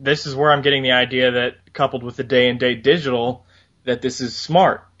this is where I'm getting the idea that, coupled with the day and date digital, that this is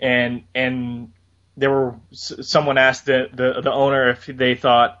smart. And someone asked the owner if they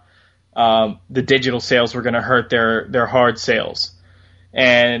thought the digital sales were going to hurt their hard sales.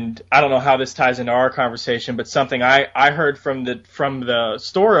 And I don't know how this ties into our conversation, but something I heard from the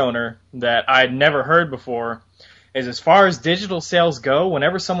store owner that I'd never heard before is, as far as digital sales go,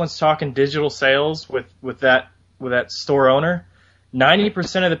 whenever someone's talking digital sales with that store owner,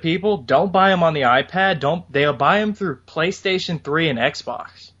 90% of the people don't buy them on the iPad. They'll buy them through PlayStation 3 and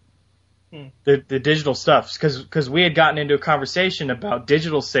Xbox. The digital stuff, because we had gotten into a conversation about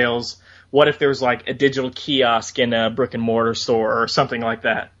digital sales. What if there was like a digital kiosk in a brick and mortar store or something like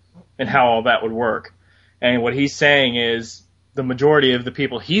that, and how all that would work? And what he's saying is the majority of the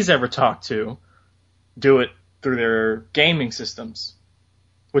people he's ever talked to do it through their gaming systems,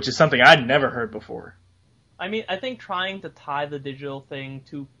 which is something I'd never heard before. I mean, I think trying to tie the digital thing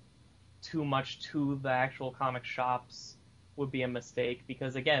too much to the actual comic shops would be a mistake,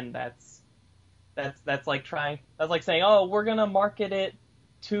 because again, that's like saying, oh, we're gonna market it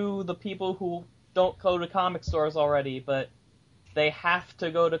to the people who don't go to comic stores already, but they have to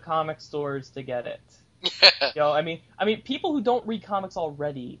go to comic stores to get it. I mean, people who don't read comics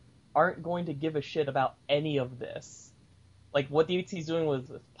already aren't going to give a shit about any of this. Like what DVT's doing with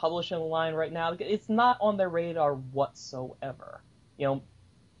publishing line right now, it's not on their radar whatsoever. And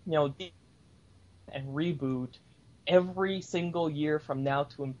Reboot, every single year from now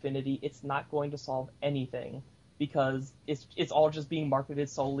to infinity, it's not going to solve anything, because it's all just being marketed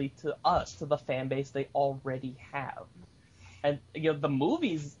solely to us, to the fan base they already have. And the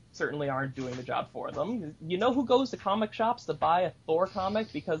movies certainly aren't doing the job for them. You know who goes to comic shops to buy a Thor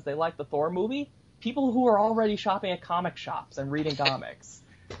comic because they like the Thor movie? People who are already shopping at comic shops and reading comics.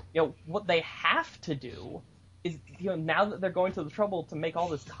 What they have to do is, now that they're going to the trouble to make all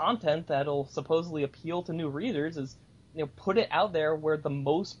this content that'll supposedly appeal to new readers, is put it out there where the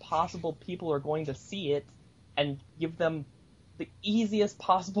most possible people are going to see it, and give them the easiest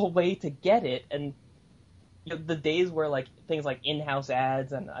possible way to get it. And the days where things like in-house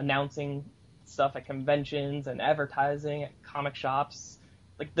ads and announcing stuff at conventions and advertising at comic shops,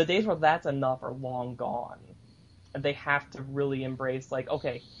 the days where that's enough are long gone. And they have to really embrace,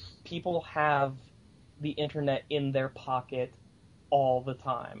 okay, people have the internet in their pocket all the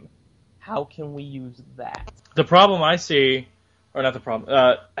time. How can we use that? The problem I see, or not the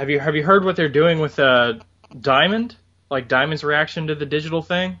problem, have you heard what they're doing with Diamond? Like Diamond's reaction to the digital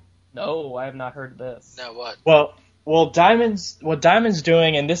thing? No, I have not heard this. No, what? Well, what Diamond's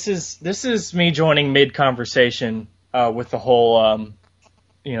doing, and this is me joining mid-conversation with the whole,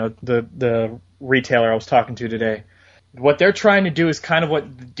 the retailer I was talking to today. What they're trying to do is kind of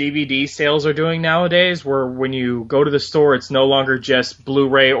what the DVD sales are doing nowadays, where when you go to the store, it's no longer just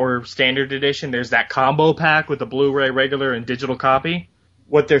Blu-ray or standard edition. There's that combo pack with the Blu-ray regular and digital copy.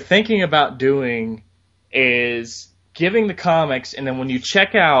 What they're thinking about doing is giving the comics, and then when you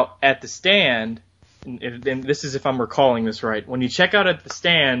check out at the stand, and this is if I'm recalling this right, when you check out at the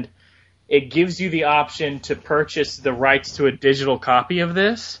stand, it gives you the option to purchase the rights to a digital copy of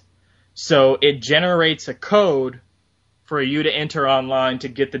this. So it generates a code for you to enter online to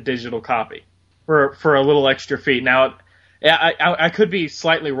get the digital copy for a little extra fee. Now, I could be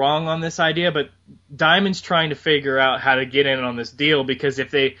slightly wrong on this idea, but Diamond's trying to figure out how to get in on this deal, because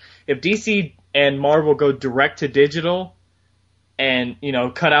if DC and Marvel go direct to digital and,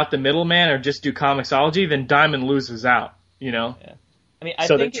 cut out the middleman or just do Comixology, then Diamond loses out, Yeah. I mean,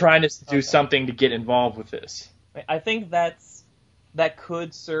 so they're trying to do something to get involved with this. I think that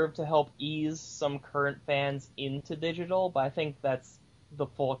could serve to help ease some current fans into digital, but I think that's the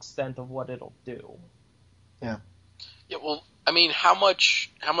full extent of what it'll do. Yeah. Yeah, well, I mean, how much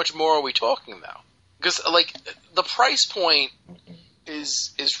more are we talking though? Because the price point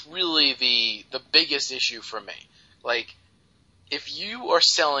is really the biggest issue for me. If you are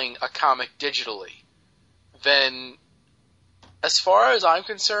selling a comic digitally, then as far as I'm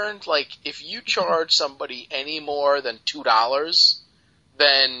concerned, if you charge somebody any more than $2,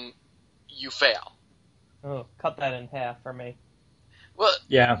 then you fail. Oh, cut that in half for me. Well,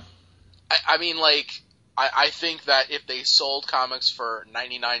 yeah. I mean, like, I think that if they sold comics for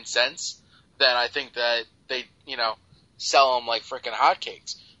 99 cents, then I think that they, sell them like freaking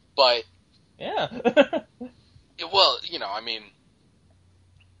hotcakes. But, Yeah. well, I mean,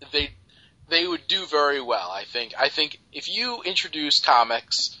 they would do very well, I think. I think if you introduce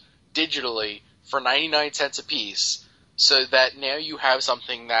comics digitally for 99 cents a piece, so that now you have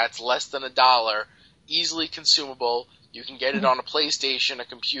something that's less than $1, easily consumable, you can get it on a PlayStation, a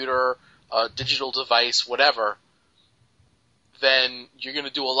computer, a digital device, whatever, then you're going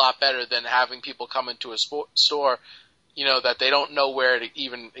to do a lot better than having people come into a store, that they don't know where it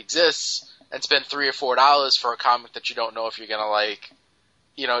even exists, and spend $3 or $4 for a comic that you don't know if you're going to like.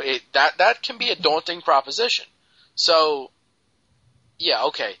 That can be a daunting proposition. So, yeah,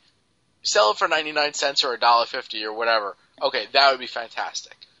 okay. Sell it for 99 cents or $1.50 or whatever. Okay, that would be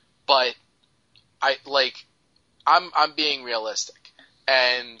fantastic. But I'm being realistic.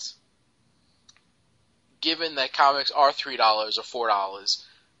 And given that comics are $3 or $4,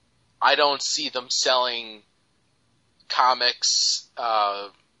 I don't see them selling comics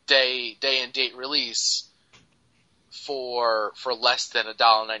day and date release for less than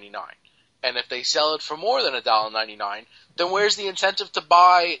 $1.99. And if they sell it for more than $1.99, then where's the incentive to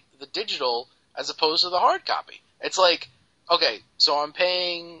buy the digital as opposed to the hard copy? It's like, okay, so I'm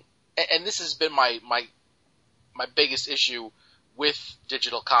paying, and this has been my biggest issue with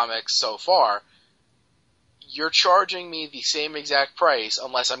digital comics so far. You're charging me the same exact price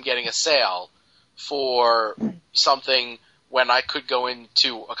unless I'm getting a sale for something when I could go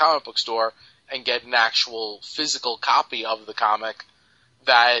into a comic book store and get an actual physical copy of the comic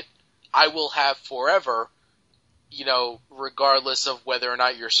that I will have forever, regardless of whether or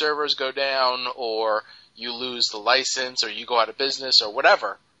not your servers go down or you lose the license or you go out of business or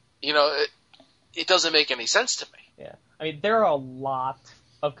whatever. It doesn't make any sense to me. Yeah. I mean, there are a lot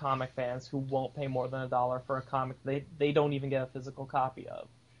of comic fans who won't pay more than $1 for a comic they don't even get a physical copy of.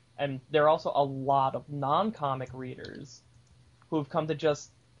 And there are also a lot of non-comic readers who have come to just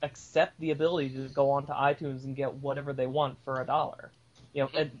accept the ability to go onto iTunes and get whatever they want for $1.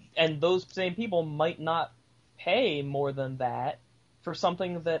 And those same people might not pay more than that for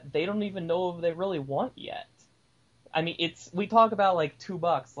something that they don't even know if they really want yet. I mean, we talk about like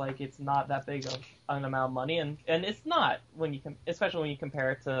 $2, like it's not that big of an amount of money, and it's not especially when you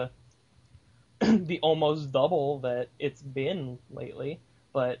compare it to the almost double that it's been lately.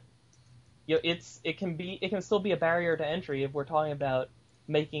 But it can still be a barrier to entry if we're talking about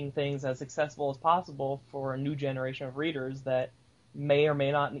making things as accessible as possible for a new generation of readers that may or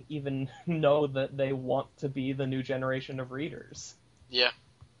may not even know that they want to be the new generation of readers. Yeah.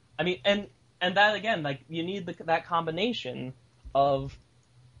 I mean, and that again, like, you need that combination of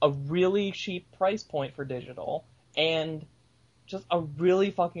a really cheap price point for digital and just a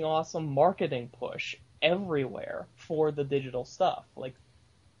really fucking awesome marketing push everywhere for the digital stuff. Like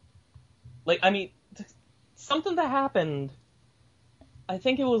I mean, something that happened, I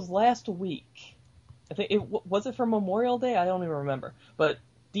think it was last week. I think was it for Memorial Day? I don't even remember. But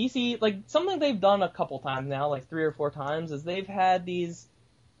DC, like, something they've done a couple times now, like 3 or 4 times, is they've had these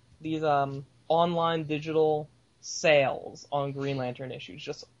online digital sales on Green Lantern issues,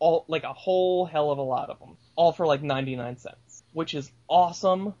 just all, like, a whole hell of a lot of them, all for like 99 cents, which is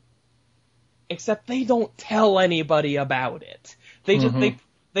awesome. Except they don't tell anybody about it. They just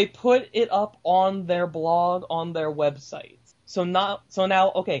they put it up on their blog, on their website. So now,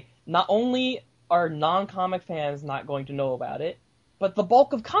 okay, not only are non-comic fans not going to know about it, but the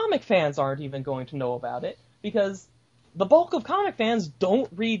bulk of comic fans aren't even going to know about it, because the bulk of comic fans don't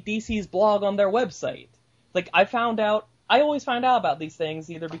read DC's blog on their website. Like, I always find out about these things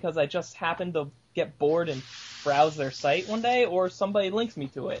either because I just happened to get bored and browse their site one day, or somebody links me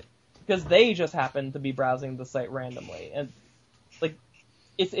to it, because they just happen to be browsing the site randomly. And, like,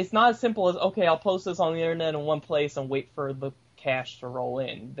 it's not as simple as, okay, I'll post this on the internet in one place and wait for the cash to roll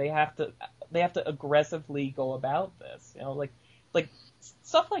in. They have to aggressively go about this, like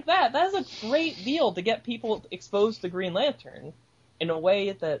stuff like that. That is a great deal to get people exposed to Green Lantern in a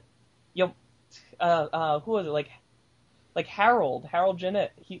way that, who was it, like Harold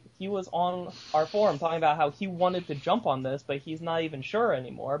Jeanette, he was on our forum talking about how he wanted to jump on this, but he's not even sure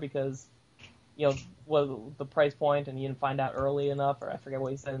anymore because, the price point, and he didn't find out early enough, or I forget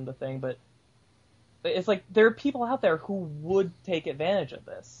what he said in the thing, but it's like there are people out there who would take advantage of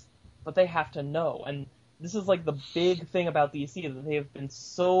this, but they have to know. And this is like the big thing about DC, that they have been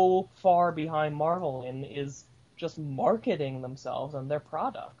so far behind Marvel in, is just marketing themselves and their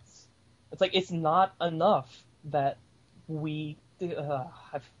products. It's like, it's not enough that we.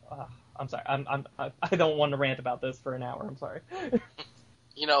 I'm sorry. I don't want to rant about this for an hour. I'm sorry.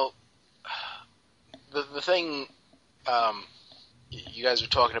 the thing you guys were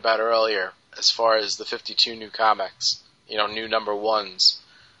talking about earlier, as far as the 52 new comics, new number ones,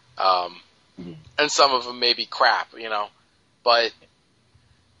 and some of them may be crap, but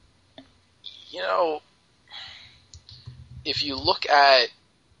if you look at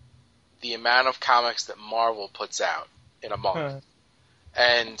the amount of comics that Marvel puts out in a month,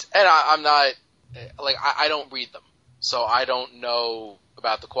 and I'm not like I don't read them, so I don't know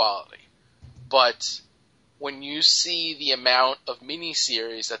about the quality, but when you see the amount of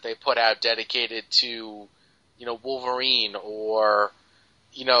miniseries that they put out dedicated to, Wolverine, or,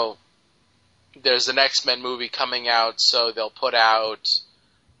 there's an X-Men movie coming out, so they'll put out,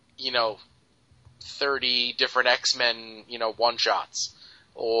 30 different X-Men, one-shots,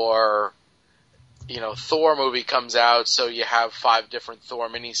 or, Thor movie comes out, so you have 5 different Thor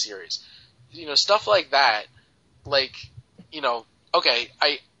miniseries. Stuff like that, okay,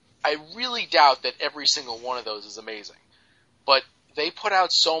 I really doubt that every single one of those is amazing. But they put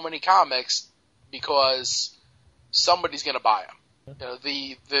out so many comics because somebody's going to buy them.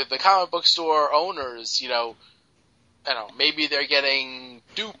 The comic book store owners, I don't know, maybe they're getting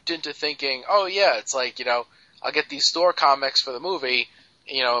duped into thinking, oh yeah, it's like, I'll get these store comics for the movie,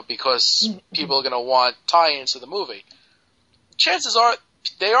 because people are going to want tie-ins to the movie. Chances are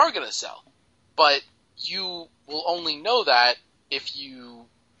they are going to sell. But you will only know that if you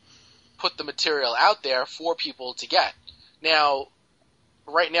put the material out there for people to get. Now,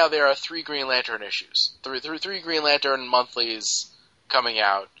 right now there are 3 Green Lantern issues. 3 Green Lantern monthlies coming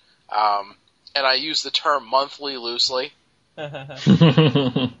out. And I use the term monthly loosely.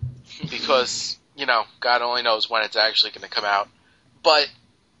 Because, God only knows when it's actually going to come out. But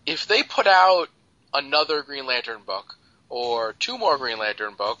if they put out another Green Lantern book, or 2 more Green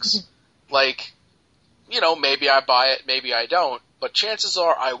Lantern books, maybe I buy it, maybe I don't. But chances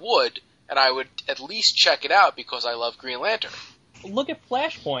are I would, and I would at least check it out because I love Green Lantern. Look at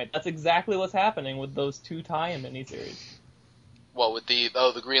Flashpoint. That's exactly what's happening with those 2 tie-in miniseries. What, with the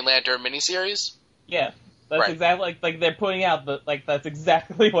Green Lantern miniseries? Yeah, that's right. Exactly like they're putting out that's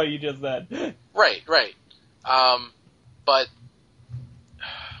exactly what you just said. Right. But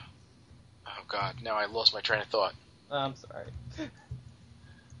oh god, now I lost my train of thought. I'm sorry.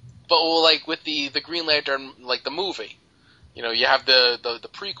 But with the Green Lantern, the movie, you have the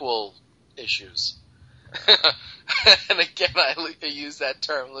prequel issues. And again, I use that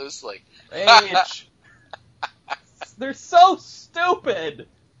term loosely. They're so stupid.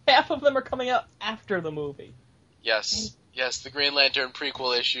 Half of them are coming out after the movie. Yes, the Green Lantern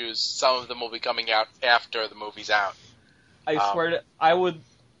prequel issues. Some of them will be coming out after the movie's out. I swear I would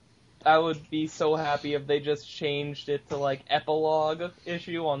be so happy if they just changed it to epilogue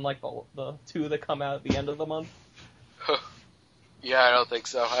issue on the 2 that come out at the end of the month. Yeah, I don't think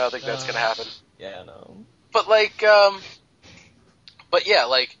so. I don't think that's gonna happen. Yeah, no. But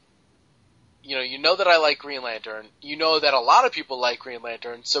you know that I like Green Lantern. You know that a lot of people like Green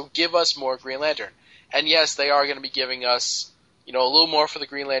Lantern. So give us more Green Lantern. And yes, they are going to be giving us, a little more for the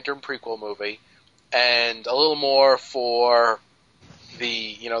Green Lantern prequel movie, and a little more for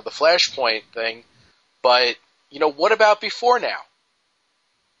the Flashpoint thing. But what about before now?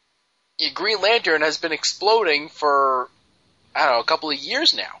 Green Lantern has been exploding for, I don't know, a couple of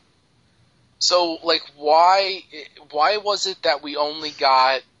years now. So, why was it that we only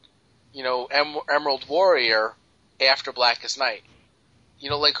got, Emerald Warrior after Blackest Night?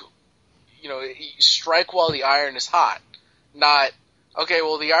 Strike while the iron is hot. Not, okay,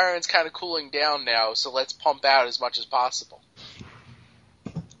 well, the iron's kind of cooling down now, so let's pump out as much as possible.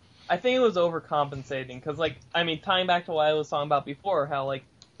 I think it was overcompensating, because, tying back to what I was talking about before, how,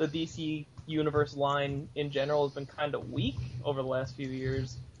 the DC Universe line in general has been kind of weak over the last few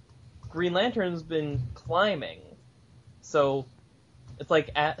years. Green Lantern's been climbing, so it's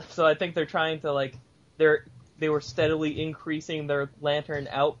so I think they're trying to they were steadily increasing their Lantern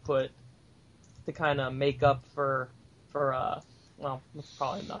output to kind of make up for well, that's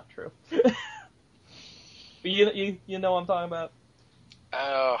probably not true. But you know what I'm talking about?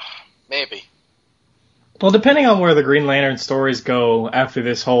 Maybe. Well, depending on where the Green Lantern stories go after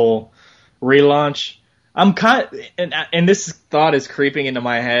this whole relaunch, I'm and this thought is creeping into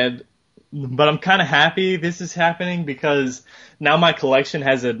my head, but I'm kind of happy this is happening because now my collection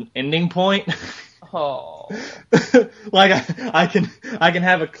has an ending point. Oh. I can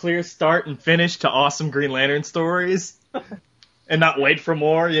have a clear start and finish to awesome Green Lantern stories and not wait for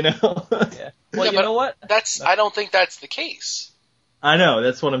more, Yeah. Well, you know what? I don't think that's the case. I know,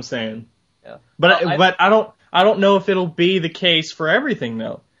 that's what I'm saying. Yeah. But I don't know if it'll be the case for everything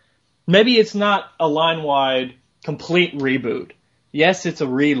though. Maybe it's not a line-wide complete reboot. Yes, it's a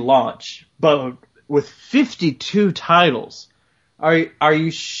relaunch, but with 52 titles. Are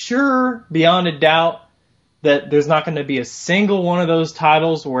you sure beyond a doubt that there's not going to be a single one of those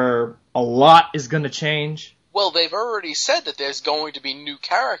titles where a lot is going to change? Well, they've already said that there's going to be new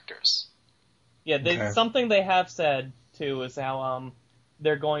characters. Yeah, Okay. something they have said too is how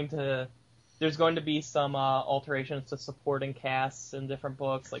there's going to be some alterations to supporting casts in different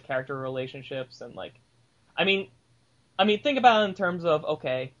books, like character relationships and like, I mean, think about it in terms of,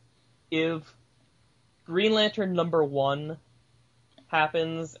 okay, if Green Lantern #1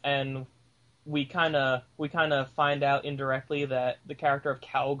 happens and we kind of find out indirectly that the character of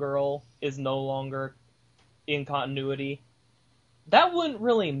Cowgirl is no longer in continuity, that wouldn't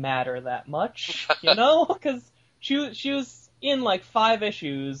really matter that much, you know, because she was in like 5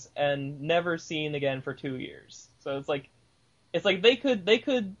 issues and never seen again for 2 years. So it's like they could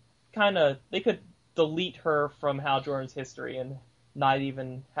delete her from Hal Jordan's history and not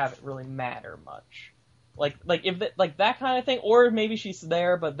even have it really matter much. Like if that kind of thing, or maybe she's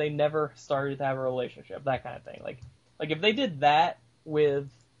there but they never started to have a relationship, that kind of thing. Like if they did that with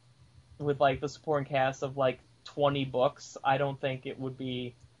like the supporting cast of like 20 books, I don't think it would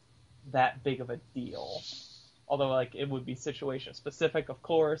be that big of a deal. Although like it would be situation specific, of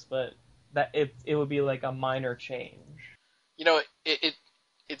course, but that it would be like a minor change. You know,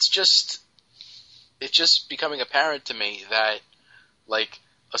 it's just becoming apparent to me that, like,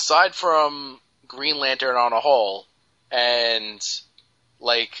 aside from Green Lantern on a whole and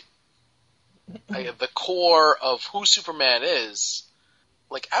like the core of who Superman is,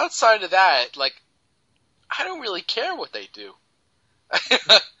 like outside of that, like I don't really care what they do.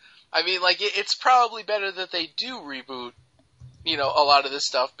 I mean, like it's probably better that they do reboot, you know, a lot of this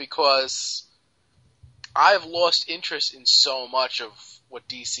stuff because I've lost interest in so much of what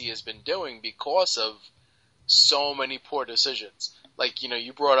DC has been doing because of so many poor decisions. Like, you know,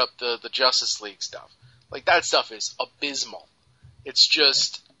 you brought up the Justice League stuff. Like, that stuff is abysmal. It's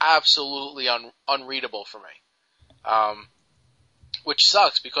just absolutely unreadable for me. Which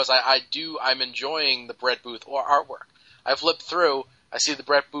sucks because I'm enjoying the Brett Booth artwork. I flipped through, I see the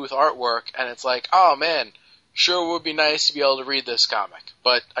Brett Booth artwork, and it's like, oh man, sure would be nice to be able to read this comic,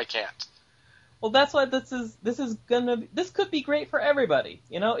 but I can't. Well, that's why this could be great for everybody.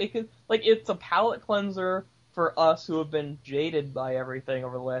 You know, it's a palate cleanser for us who have been jaded by everything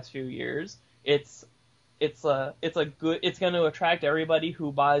over the last few years. It's going to attract everybody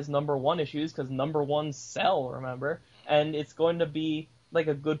who buys #1 issues because #1s sell, remember? And it's going to be like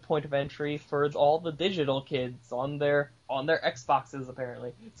a good point of entry for all the digital kids on their Xboxes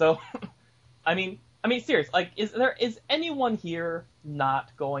apparently. So, I mean, serious. Like, is anyone here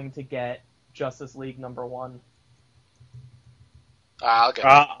not going to get Justice League #1? I'll get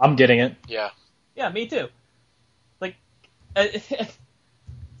it. I'm getting it. Yeah. Yeah, me too. Like,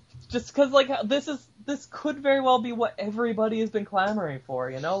 just because like this could very well be what everybody has been clamoring for,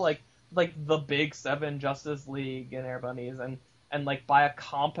 you know, like the big 7 Justice League and everybody's and like by a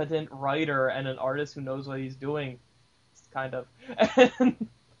competent writer and an artist who knows what he's doing, kind of. And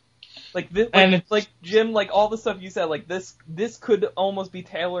like this, like Jim, like all the stuff you said, like this could almost be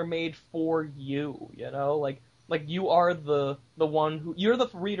tailor made for you, you know, like you are the one you're the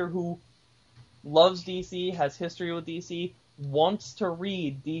reader who loves DC, has history with DC, wants to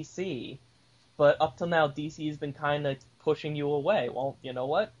read DC, but up till now DC has been kind of pushing you away. Well, you know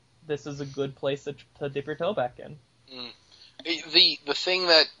what? This is a good place to dip your toe back in. The thing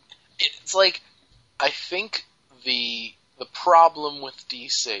that it's like, I think the problem with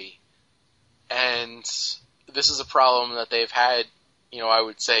DC, and this is a problem that they've had, you know, I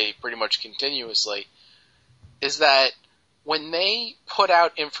would say pretty much continuously, is that when they put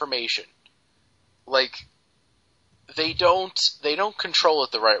out information, like they don't control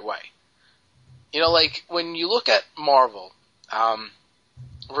it the right way. You know, like when you look at Marvel,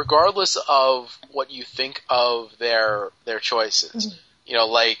 regardless of what you think of their choices, you know,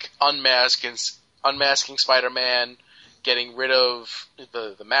 like unmasking Spider-Man, getting rid of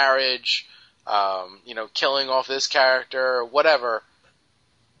the marriage, you know, killing off this character, whatever,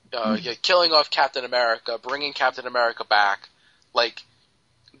 killing off Captain America, bringing Captain America back, like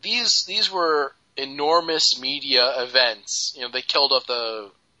these were enormous media events. You know, they killed off the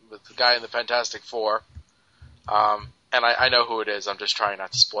guy in the Fantastic Four. And I know who it is. I'm just trying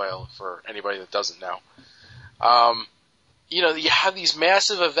not to spoil for anybody that doesn't know. You know, you have these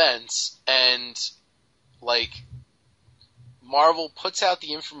massive events, and like Marvel puts out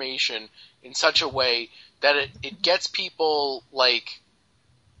the information in such a way that it gets people like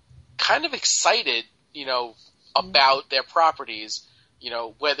kind of excited, you know, about their properties. You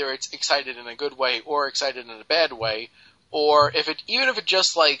know, whether it's excited in a good way or excited in a bad way, or even if it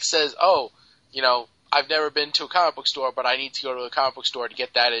just like says, oh, I've never been to a comic book store, but I need to go to a comic book store to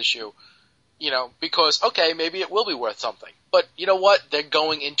get that issue. Because, okay, maybe it will be worth something. But you know what? They're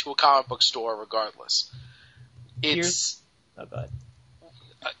going into a comic book store regardless. Oh, go ahead.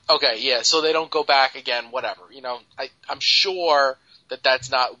 Okay, yeah, so they don't go back again, whatever. I'm sure that that's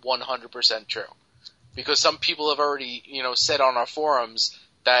not 100% true. Because some people have already, said on our forums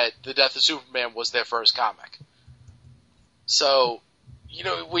that The Death of Superman was their first comic. So,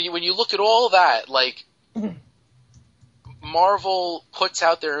 when you look at all that, like, Marvel puts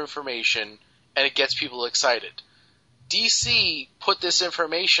out their information and it gets people excited. DC put this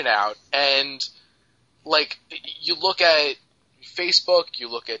information out and, like, you look at Facebook, you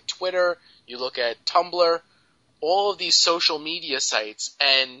look at Twitter, you look at Tumblr, all of these social media sites,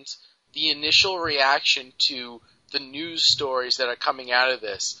 and the initial reaction to the news stories that are coming out of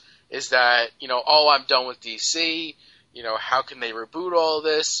this is that, I'm done with DC, how can they reboot all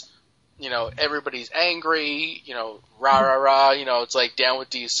this? Everybody's angry, rah, rah, rah, it's like down with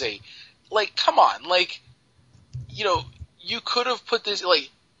DC. Like, come on, like, you could have put this, like,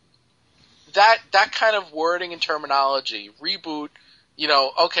 that kind of wording and terminology, reboot,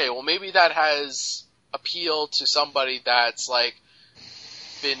 okay, well maybe that has appeal to somebody that's, like,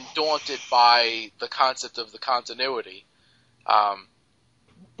 been daunted by the concept of the continuity.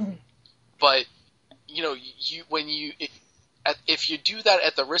 But, if you do that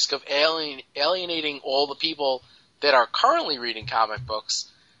at the risk of alienating all the people that are currently reading comic books,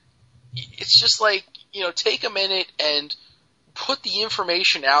 it's just like, take a minute and put the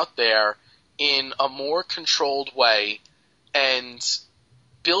information out there in a more controlled way and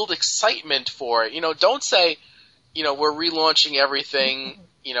build excitement for it. Don't say, we're relaunching everything,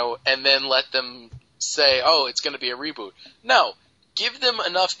 and then let them say, oh, it's going to be a reboot. No, give them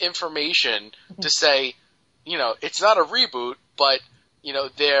enough information to say, it's not a reboot, but,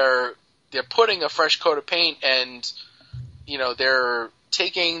 they're putting a fresh coat of paint and, they're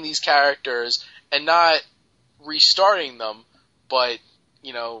taking these characters and not restarting them, but,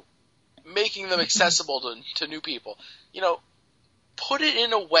 making them accessible to new people. Put it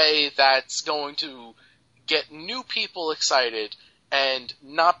in a way that's going to get new people excited and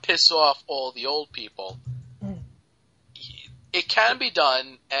not piss off all the old people. It can be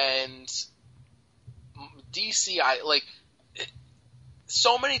done, and DC,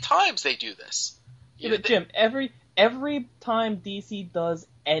 so many times they do this. Yeah, but Jim, every time DC does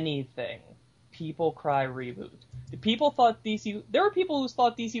anything, people cry reboot. People thought there were people who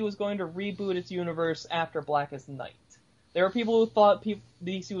thought DC was going to reboot its universe after Blackest Night. There were people who thought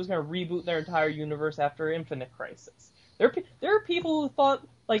DC was going to reboot their entire universe after Infinite Crisis. There are people who thought,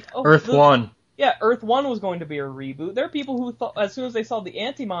 like, Earth 1. Yeah, Earth 1 was going to be a reboot. There are people who thought, as soon as they saw the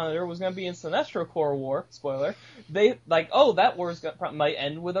Anti-Monitor was going to be in Sinestro Corps War, spoiler, they, like, that war's might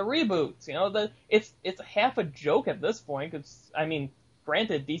end with a reboot. It's half a joke at this point, because,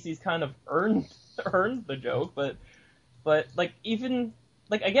 granted, DC's kind of earned the joke, but like, even,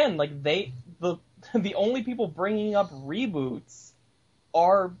 like, again, like, the only people bringing up reboots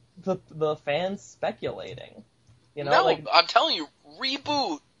are the fans speculating. No, like, I'm telling you,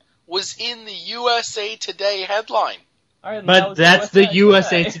 reboot was in the USA Today headline. All right, but that's the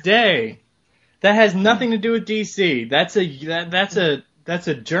USA Today. That has nothing to do with DC. That's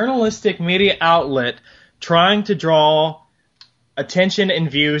a journalistic media outlet trying to draw attention and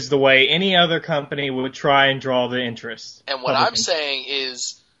views the way any other company would try and draw the interest. And what I'm saying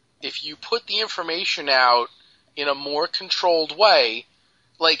is, if you put the information out in a more controlled way,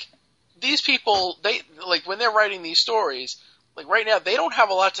 like, these people, when they're writing these stories, like, right now, they don't have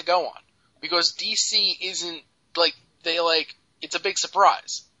a lot to go on. Because DC isn't, it's a big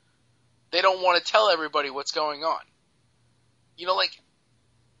surprise. They don't want to tell everybody what's going on.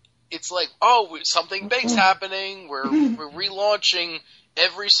 It's like, oh, something big's happening, we're relaunching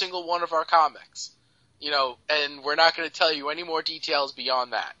every single one of our comics. And we're not going to tell you any more details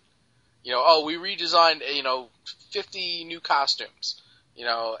beyond that. We redesigned, 50 new costumes,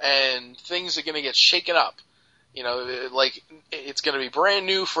 and things are going to get shaken up. It's going to be brand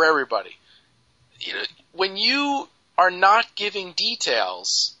new for everybody. When you are not giving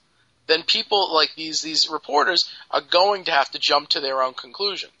details, then people, like these reporters, are going to have to jump to their own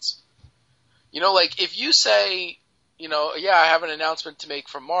conclusions. If you say, I have an announcement to make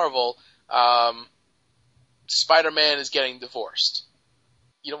from Marvel, Spider-Man is getting divorced.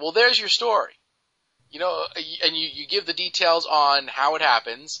 Well, there's your story. And you give the details on how it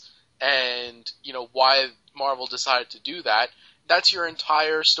happens and, why Marvel decided to do that. That's your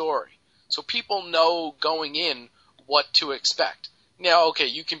entire story. So people know going in what to expect. Now, okay,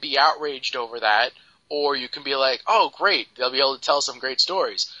 you can be outraged over that, or you can be like, oh, great, they'll be able to tell some great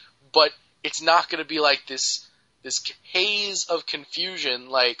stories. But it's not going to be like this haze of confusion,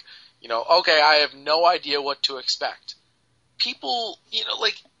 like, okay, I have no idea what to expect. People,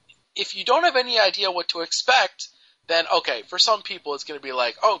 like, if you don't have any idea what to expect, then, okay, for some people it's going to be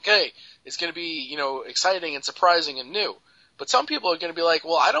like, okay, it's going to be, exciting and surprising and new. But some people are going to be like,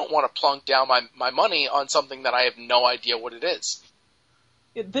 well, I don't want to plunk down my money on something that I have no idea what it is.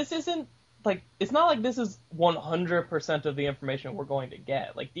 This isn't, like, it's not like this is 100% of the information we're going to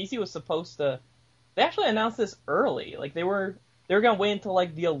get. Like, DC was supposed to, they actually announced this early. Like, they were going to wait until,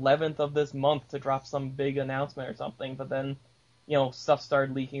 like, the 11th of this month to drop some big announcement or something, but then, stuff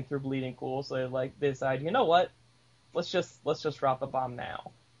started leaking through Bleeding Cool, so they decided, you know what, let's just drop the bomb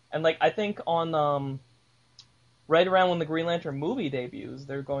now. And, like, I think on, right around when the Green Lantern movie debuts,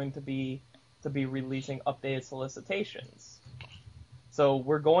 they're going to be releasing updated solicitations. So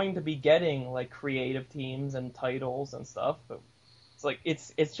we're going to be getting, like, creative teams and titles and stuff. But it's like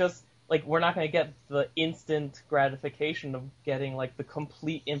it's just like we're not going to get the instant gratification of getting, like, the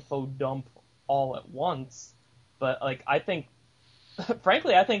complete info dump all at once. But, like, I think,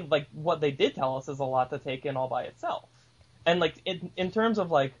 frankly, like, what they did tell us is a lot to take in all by itself. And, like, in terms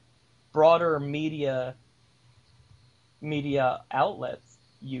of, like, broader media outlets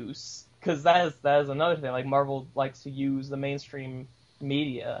use, because that is another thing. Like, Marvel likes to use the mainstream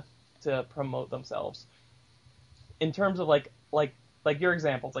media to promote themselves. In terms of like your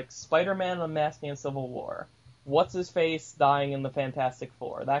examples, like Spider-Man Unmasking in Civil War, what's his face dying in the Fantastic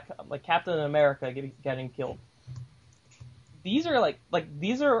Four, that, like, Captain America getting killed. These are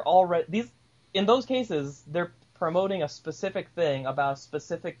these are already, these, in those cases, they're promoting a specific thing about a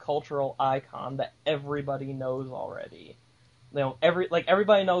specific cultural icon that everybody knows already.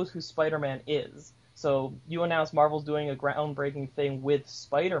 Everybody knows who Spider-Man is. So you announce Marvel's doing a groundbreaking thing with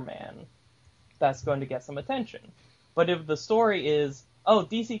Spider-Man, that's going to get some attention. But if the story is,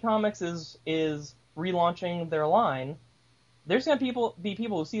 DC Comics is relaunching their line, there's going to be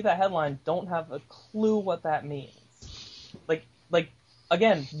people who see that headline don't have a clue what that means. Like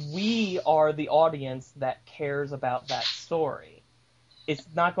again, we are the audience that cares about that story. It's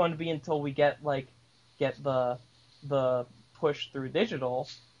not going to be until we get the push through digital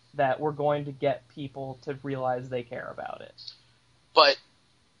that we're going to get people to realize they care about it. But,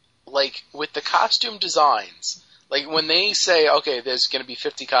 like, with the costume designs, like, when they say, okay, there's going to be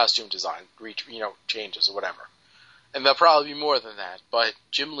 50 costume design, changes or whatever, and there'll probably be more than that, but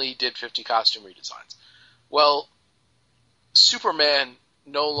Jim Lee did 50 costume redesigns. Well, Superman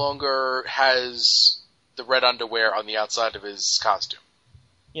no longer has the red underwear on the outside of his costume.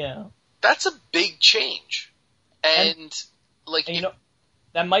 Yeah. That's a big change. And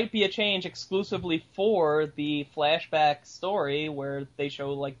that might be a change exclusively for the flashback story where they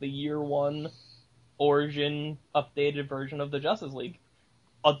show, like, the year one origin updated version of the Justice League.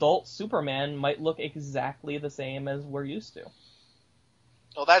 Adult Superman might look exactly the same as we're used to.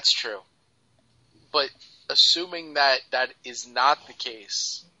 Well, that's true. But assuming that is not the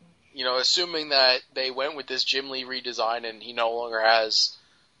case, assuming that they went with this Jim Lee redesign and he no longer has,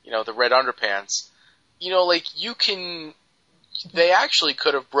 the red underpants, they actually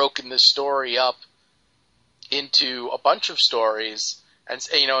could have broken this story up into a bunch of stories, and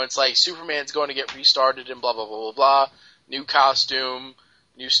it's like Superman's going to get restarted and blah blah blah blah blah, new costume,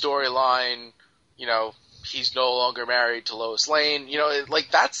 new storyline, he's no longer married to Lois Lane,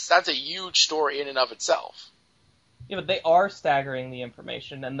 that's a huge story in and of itself. Yeah, but they are staggering the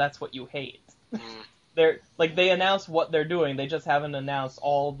information, and that's what you hate. Mm. They announced what they're doing, they just haven't announced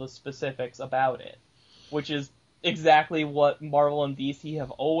all the specifics about it, which is exactly what Marvel and DC have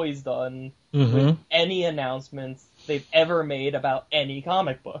always done with any announcements they've ever made about any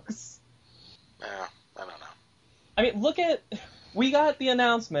comic books. Yeah, I don't know. I mean, we got the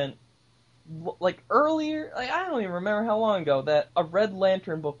announcement, like, earlier, like, I don't even remember how long ago, that a Red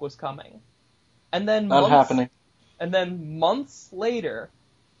Lantern book was coming. And then happening. And then months later,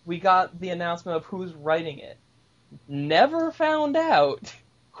 we got the announcement of who's writing it. Never found out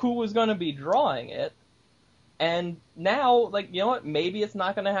who was going to be drawing it. And now, like, you know what, maybe it's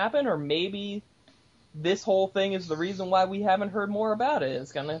not going to happen, or maybe this whole thing is the reason why we haven't heard more about it.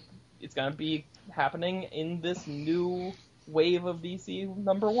 It's gonna be happening in this new wave of DC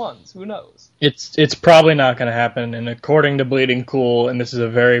number ones. Who knows? It's probably not going to happen, and according to Bleeding Cool, and this is a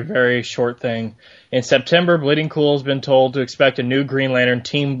very, very short thing, in September, Bleeding Cool has been told to expect a new Green Lantern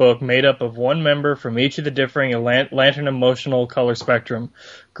team book made up of one member from each of the differing Lantern emotional color spectrum: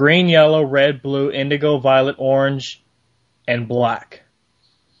 green, yellow, red, blue, indigo, violet, orange, and black.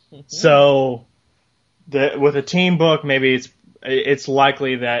 So, with a team book, maybe it's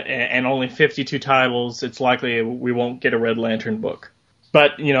likely that, and only 52 titles, it's likely we won't get a Red Lantern book.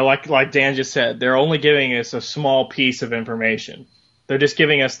 But, like Dan just said, they're only giving us a small piece of information. They're just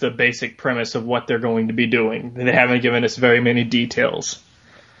giving us the basic premise of what they're going to be doing. They haven't given us very many details.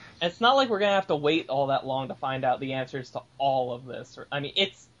 It's not like we're going to have to wait all that long to find out the answers to all of this. I mean,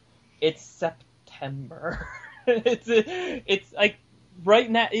 it's September. it's like right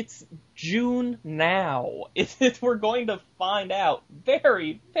now, it's June now. We're going to find out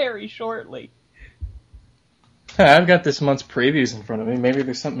very, very shortly. I've got this month's previews in front of me. Maybe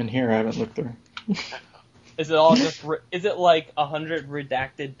there's something in here I haven't looked through. Is it all just? Is it like 100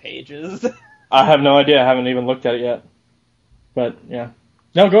 redacted pages? I have no idea. I haven't even looked at it yet. But yeah,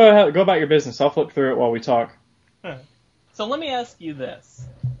 no. Go ahead. Go about your business. I'll flip through it while we talk. So let me ask you this: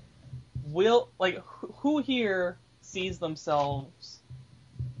 who here sees themselves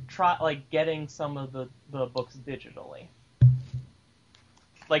getting some of the books digitally?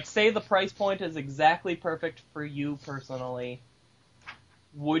 Like, say the price point is exactly perfect for you personally.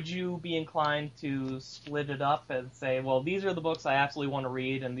 Would you be inclined to split it up and say, well, these are the books I absolutely want to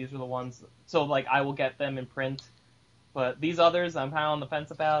read, and these are the ones, so, like, I will get them in print, but these others I'm kind of on the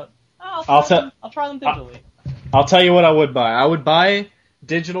fence about? I'll try them digitally. I'll tell you what I would buy. I would buy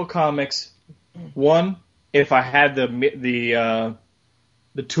digital comics, one, if I had the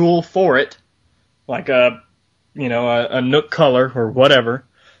tool for it, like a Nook Color or whatever,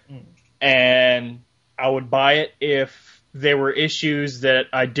 and I would buy it if there were issues that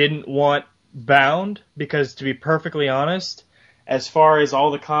I didn't want bound, because to be perfectly honest, as far as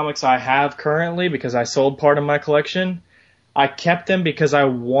all the comics I have currently, because I sold part of my collection, I kept them because I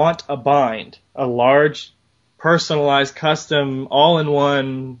want a bind, a large, personalized, custom,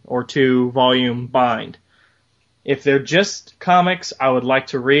 all-in-one or two volume bind. If they're just comics I would like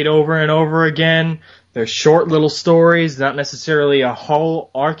to read over and over again, they're short little stories, not necessarily a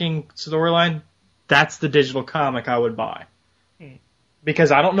whole arcing storyline, that's the digital comic I would buy.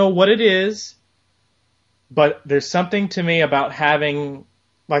 Because I don't know what it is, but there's something to me about having,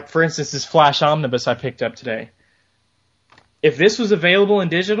 like, for instance, this Flash Omnibus I picked up today. If this was available in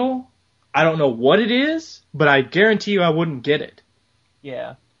digital, I don't know what it is, but I guarantee you I wouldn't get it.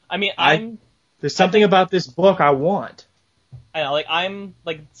 Yeah. I mean, there's something about this book I want. I know,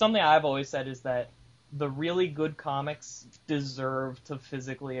 something I've always said is that the really good comics deserve to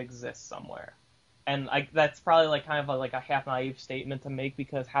physically exist somewhere. And that's probably kind of a half naive statement to make,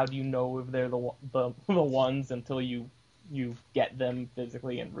 because how do you know if they're the ones until you get them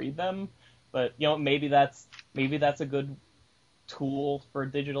physically and read them? But maybe that's a good tool for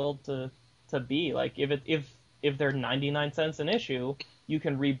digital to be. Like, if they're 99 cents an issue, you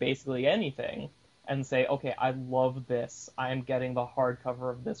can read basically anything and say, okay, I love this. I am getting the hardcover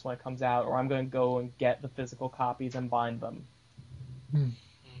of this when it comes out, or I'm going to go and get the physical copies and bind them.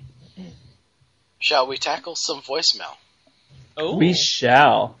 Shall we tackle some voicemail? Oh, we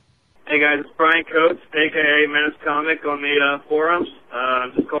shall. Hey guys, it's Brian Coates, aka Menace Comic, on the forums.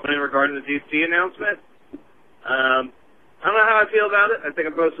 I'm just calling in regarding the DC announcement. I don't know how I feel about it. I think I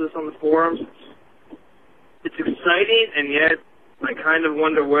posted this on the forums. It's exciting, and yet I kind of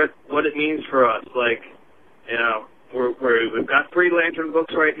wonder what it means for us. Like, we've got 3 Lantern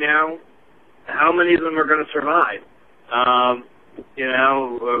books right now. How many of them are going to survive? Are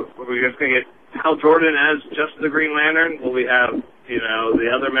we just going to get Hal Jordan as just the Green Lantern? Will we have, the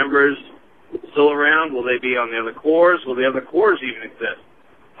other members still around? Will they be on the other corps? Will the other corps even exist?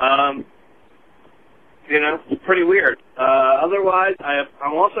 It's pretty weird. Otherwise,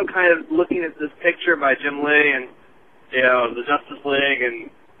 I'm also kind of looking at this picture by Jim Lee and, the Justice League, and,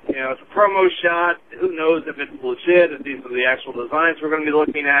 it's a promo shot. Who knows if it's legit, if these are the actual designs we're going to be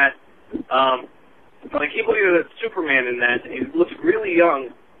looking at. But I keep looking at Superman in that. He looks really young.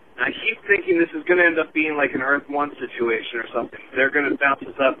 I keep thinking this is going to end up being like an Earth 1 situation or something. They're going to bounce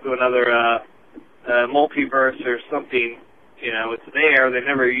us up to another multiverse or something. It's there. They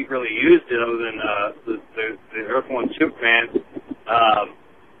never really used it other than the Earth 1 Superman.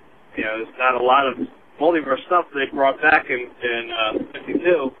 There's not a lot of multiverse stuff they brought back in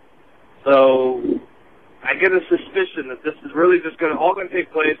 52. So I get a suspicion that this is really just all going to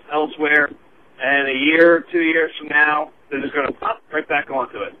take place elsewhere, and a year, 2 years from now, they're just going to pop right back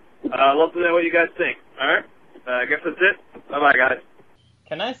onto it. I'd love to know what you guys think. All right? I guess that's it. Bye-bye, guys.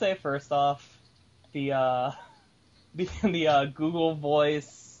 Can I say first off, the Google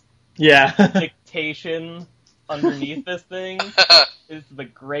Voice dictation underneath this thing is the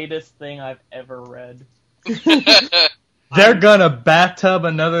greatest thing I've ever read. They're gonna bathtub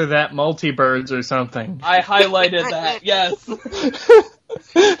another that multibirds or something. I highlighted that, yes.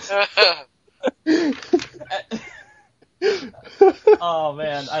 Oh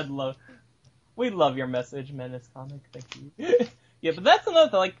man, we love your message, Menace Comic. Thank you. Yeah, but that's another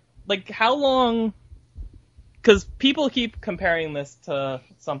thing. Like how long? Because people keep comparing this to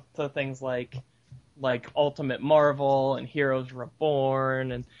things like Ultimate Marvel and Heroes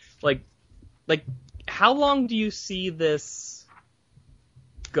Reborn, and like how long do you see this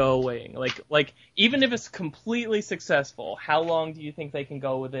going? Like even if it's completely successful, how long do you think they can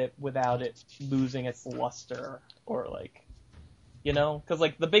go with it without it losing its luster? Or like, you know, because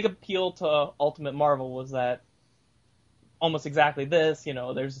like the big appeal to Ultimate Marvel was that almost exactly this, you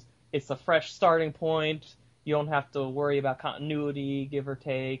know, it's a fresh starting point. You don't have to worry about continuity, give or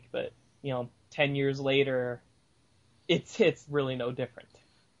take, but you know, 10 years later, it's really no different.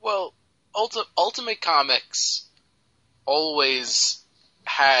 Well, Ultimate Comics always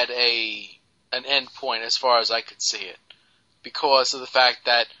had an end point as far as I could see it, because of the fact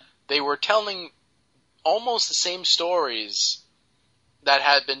that they were telling almost the same stories that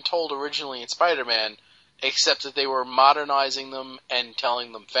had been told originally in Spider-Man, except that they were modernizing them and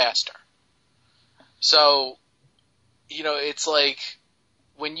telling them faster. So, you know, it's like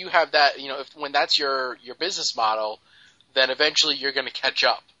when you have that, you know, when that's your business model, then eventually you're going to catch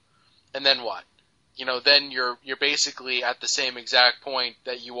up. And then what? You know, then you're basically at the same exact point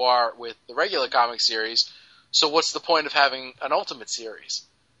that you are with the regular comic series. So what's the point of having an Ultimate series?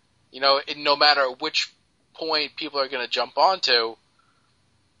 You know, no matter which point people are going to jump onto,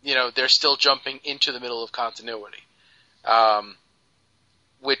 you know, they're still jumping into the middle of continuity.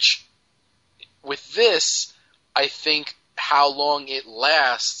 Which, with this, I think how long it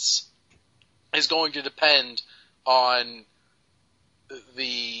lasts is going to depend on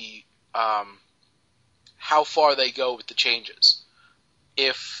the how far they go with the changes.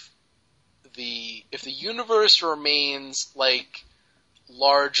 If the universe remains like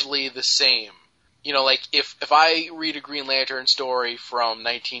largely the same, you know, like if I read a Green Lantern story from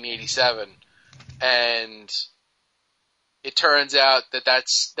 1987 and it turns out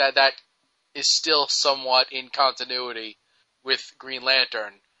that is still somewhat in continuity with Green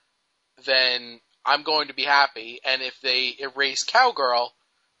Lantern, then I'm going to be happy. And if they erase Cowgirl,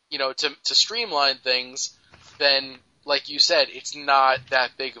 you know, to streamline things, then, like you said, it's not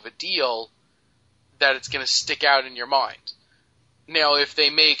that big of a deal that it's going to stick out in your mind. Now, if they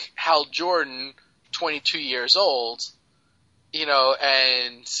make Hal Jordan 22 years old, you know,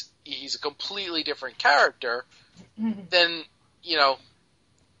 and he's a completely different character, then, you know,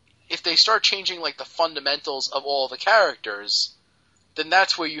 if they start changing, like, the fundamentals of all the characters, then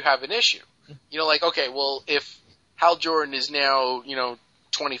that's where you have an issue. You know, like, okay, well, if Hal Jordan is now, you know,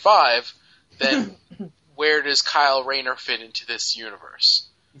 25, then where does Kyle Rayner fit into this universe?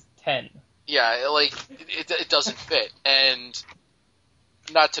 He's 10. Yeah, like, it doesn't fit. And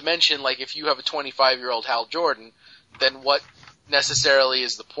not to mention, like, if you have a 25-year-old Hal Jordan, then what necessarily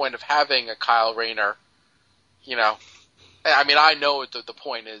is the point of having a Kyle Rayner, you know? I mean, I know what the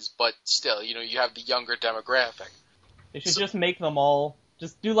point is, but still, you know, you have the younger demographic. They should just make them all,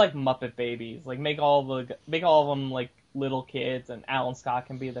 just do like Muppet Babies, like make all of them like little kids, and Alan Scott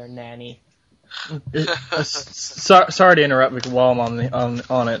can be their nanny. Sorry to interrupt while I'm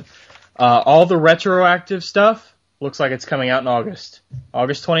on it. All the retroactive stuff looks like it's coming out in August.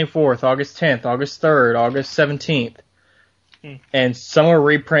 August 24th, August 10th, August 3rd, August 17th. And some are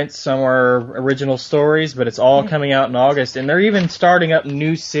reprints, some are original stories, but it's all coming out in August. And they're even starting up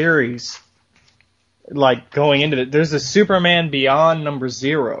new series, like going into it. There's a Superman Beyond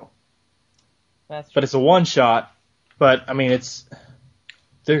 #0. But it's a one shot. But I mean,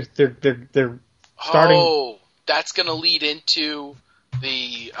 they're starting. Oh, that's going to lead into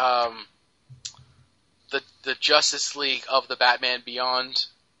the Justice League of the Batman Beyond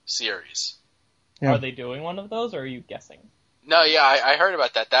series. Yeah. Are they doing one of those, or are you guessing? No, yeah, I heard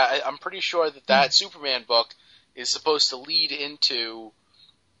about that. I'm pretty sure that Superman book is supposed to lead into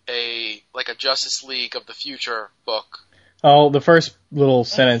a Justice League of the Future book. Oh, the first little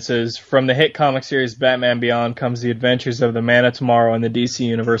sentence is, from the hit comic series Batman Beyond comes the adventures of the Man of Tomorrow in the DC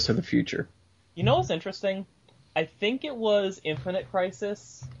Universe of the Future. You know what's interesting? I think it was Infinite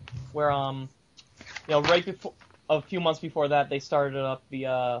Crisis, where, you know, right before, a few months before that, they started up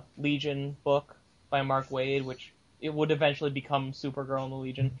the Legion book by Mark Waid, which it would eventually become Supergirl in the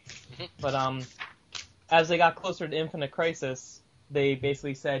Legion. But as they got closer to Infinite Crisis, they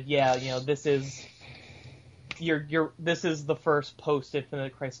basically said, yeah, you know, this is this is the first post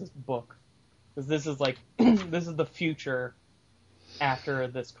Infinite Crisis book, because this is like this is the future after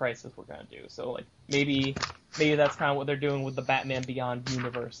this crisis we're gonna do. So like maybe that's kind of what they're doing with the Batman Beyond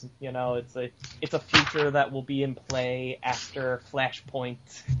universe. You know, it's a future that will be in play after Flashpoint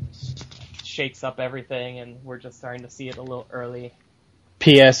shakes up everything, and we're just starting to see it a little early.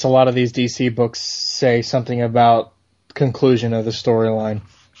 P.S. A lot of these DC books say something about conclusion of the storyline.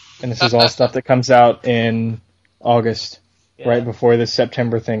 And this is all stuff that comes out in August, right before this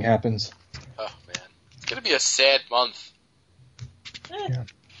September thing happens. Oh man, it's gonna be a sad month. Yeah.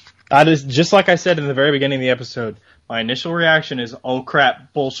 Just like I said in the very beginning of the episode, my initial reaction is, oh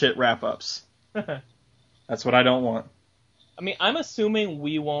crap, bullshit wrap-ups. That's what I don't want. I mean, I'm assuming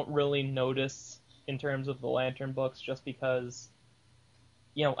we won't really notice in terms of the Lantern books, just because,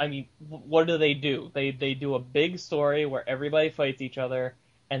 you know, I mean, what do? They do a big story where everybody fights each other,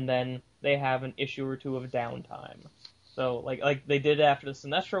 and then they have an issue or two of downtime. So, like they did after the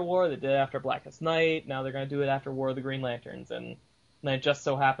Sinestro War, they did it after Blackest Night, now they're going to do it after War of the Green Lanterns, and then it just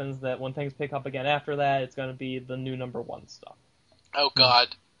so happens that when things pick up again after that, it's going to be the new #1 stuff. Oh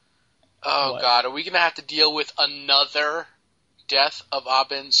God. Oh What? God, are we going to have to deal with another death of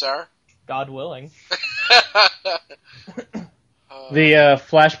Abin Sur? God willing. The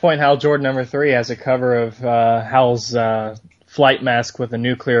Flashpoint Hal Jordan #3 has a cover of Hal's flight mask with a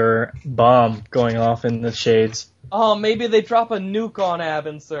nuclear bomb going off in the shades. Oh, maybe they drop a nuke on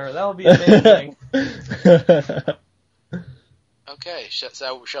Abin Sur. That would be amazing. Okay,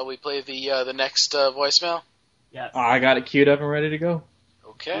 shall we play the next voicemail? Yes. I got it queued up and ready to go. Do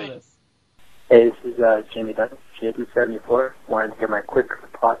Okay. this. Hey, this is Jamie Dunn, JP74. Wanted to get my quick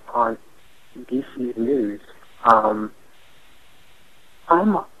thoughts on DC news. I'm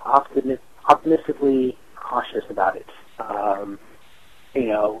optimistically cautious about it. You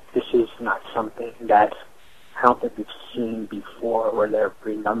know, this is not something that I don't think we've seen before, where they're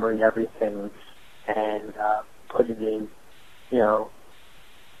renumbering everything and putting in, you know,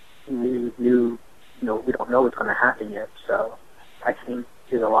 new, you know, we don't know what's going to happen yet. So I think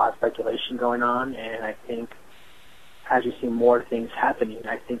there's a lot of speculation going on, and I think as you see more things happening,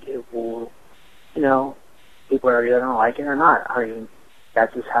 I think it will, you know, people are either going to like it or not. I mean,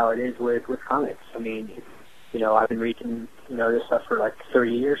 that's just how it is with comics. I mean, you know, I've been reading, you know, this stuff for like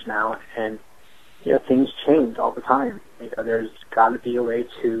 30 years now, and, you know, things change all the time. You know, there's got to be a way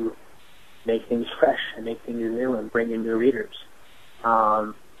to make things fresh and make things new and bring in new readers.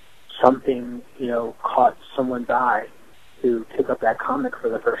 Something, you know, caught someone's eye to pick up that comic for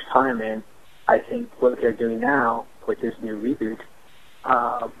the first time, and I think what they're doing now with this new reboot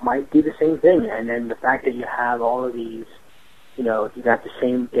might be the same thing. And then the fact that you have all of these, you know, you got the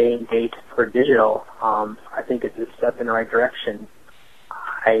same day and date for digital, I think it's a step in the right direction.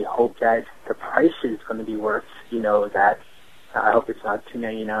 I hope that the price is going to be worth, you know, that. I hope it's not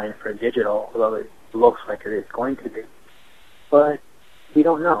 $2.99 for digital, although it looks like it is going to be. But we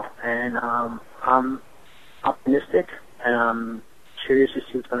don't know, and I'm optimistic, and I'm curious to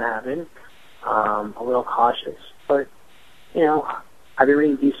see what's going to happen. A little cautious, but you know, I've been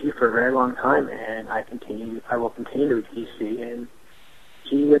reading DC for a very long time, and I will continue to read DC and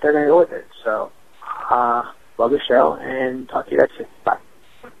see what they're going to go with it. So, love the show, and talk to you guys soon. Bye.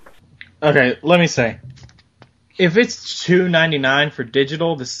 Okay, let me say, if it's $2.99 for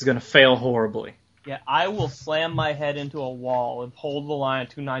digital, this is going to fail horribly. Yeah, I will slam my head into a wall and hold the line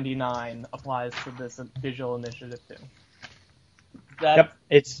at $2.99 applies to this digital initiative too. Yep,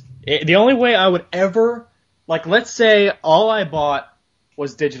 the only way I would ever, like, let's say all I bought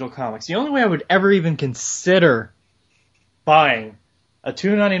was digital comics. The only way I would ever even consider buying a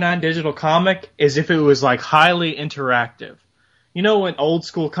 $2.99 digital comic is if it was like highly interactive. You know, in old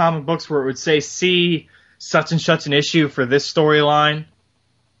school comic books where it would say, see such and such an issue for this storyline?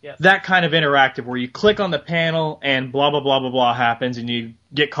 Yes. That kind of interactive where you click on the panel and blah, blah, blah, blah, blah happens and you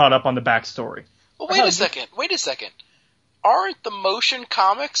get caught up on the backstory. Well, wait a second. Aren't the motion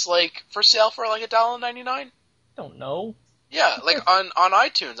comics, like, for sale for, like, $1.99? I don't know. Yeah, like, on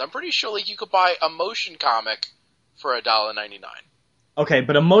iTunes. I'm pretty sure, like, you could buy a motion comic for $1.99. Okay,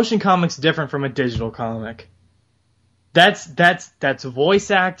 but a motion comic's different from a digital comic. That's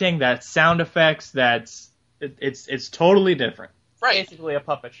voice acting, that's sound effects, it's totally different. Right. Basically a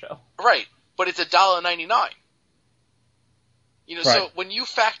puppet show. Right, but it's $1.99. You know, Right. so when you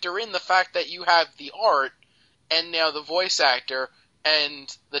factor in the fact that you have the art and now the voice actor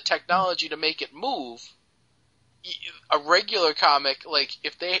and the technology to make it move, a regular comic, like,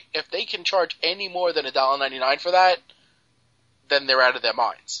 if they can charge any more than $1.99 for that, then they're out of their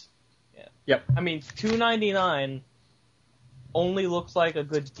minds. Yeah. Yep. I mean, $2.99 only looks like a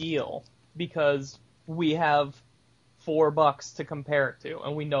good deal because we have $4 to compare it to,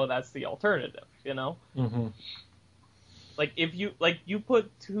 and we know that's the alternative, you know? Mm-hmm. Like, if you put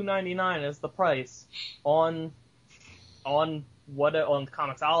 $2.99 as the price on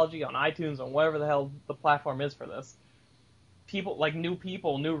Comixology, on iTunes, on whatever the hell the platform is for this,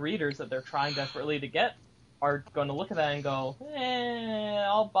 new readers that they're trying desperately to get are going to look at that and go,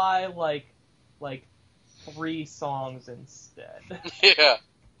 I'll buy like 3 songs instead. Yeah.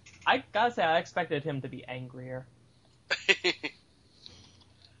 I gotta say, I expected him to be angrier.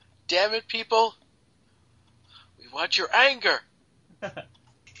 Damn it, people! We want your anger.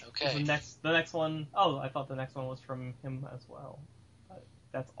 Okay. The next one. Oh, I thought the next one was from him as well. But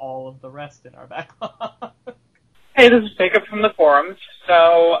that's all of the rest in our backlog. Hey, this is Jacob from the forums.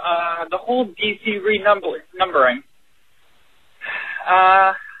 So, the whole DC renumbering.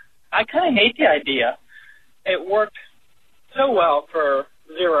 I kind of hate the idea. It worked so well for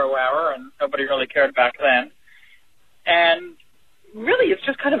 0 Hour, and nobody really cared back then. And really, it's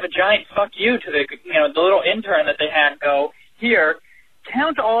just kind of a giant fuck you to the little intern that they had go, here,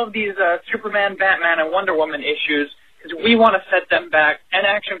 count all of these Superman, Batman, and Wonder Woman issues, because we want to set them back, and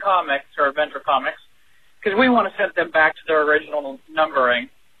Action Comics, or Adventure Comics, because we want to set them back to their original numbering.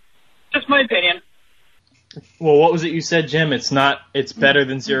 Just my opinion. Well, what was it you said, Jim? It's better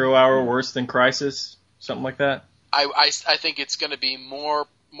than 0 Hour, worse than Crisis? Something like that? I think it's going to be more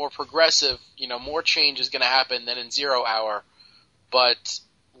progressive, more change is going to happen than in 0 Hour, but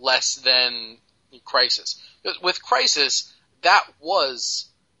less than Crisis. With Crisis, that was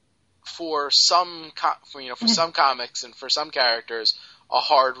for some comics and for some characters a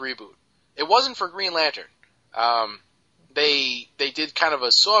hard reboot. It wasn't for Green Lantern. They did kind of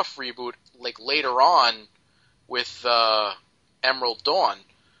a soft reboot like later on with Emerald Dawn.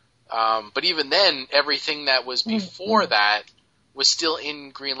 But even then, everything that was before that was still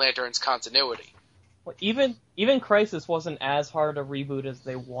in Green Lantern's continuity. Well, even Crisis wasn't as hard a reboot as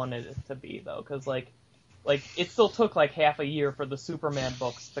they wanted it to be, though, because like it still took like half a year for the Superman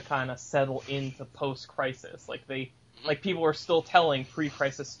books to kind of settle into post-Crisis. Like people were still telling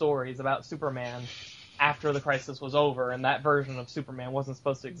pre-Crisis stories about Superman after the Crisis was over, and that version of Superman wasn't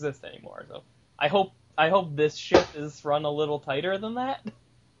supposed to exist anymore. So I hope this ship is run a little tighter than that.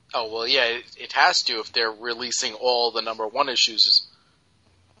 Oh, well, yeah, it has to if they're releasing all the #1 issues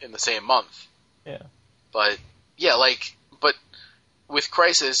in the same month. Yeah. But, yeah, but with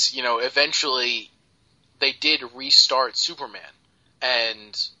Crisis, eventually they did restart Superman.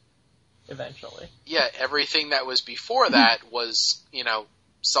 And eventually. Yeah, everything that was before that was,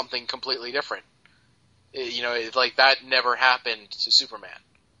 something completely different. That never happened to Superman.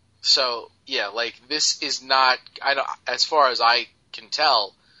 So, yeah, this is not, as far as I can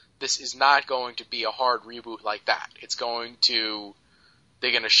tell, this is not going to be a hard reboot like that. They're going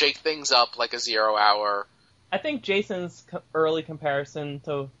to shake things up like a 0 Hour. I think Jason's early comparison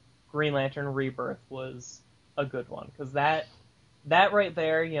to Green Lantern Rebirth was a good one, because that right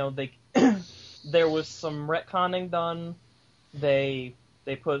there, there was some retconning done. They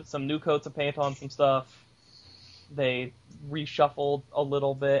put some new coats of paint on some stuff. They reshuffled a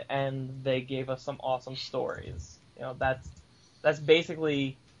little bit, and they gave us some awesome stories. That's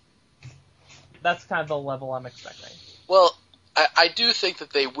basically that's kind of the level I'm expecting. Well, I do think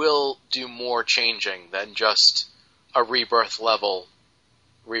that they will do more changing than just a Rebirth level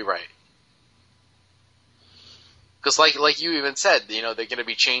rewrite. Because like you even said, they're going to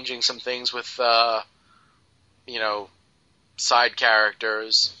be changing some things with, side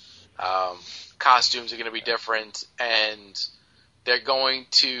characters. Costumes are going to be different, and they're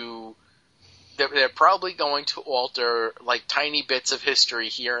probably going to alter tiny bits of history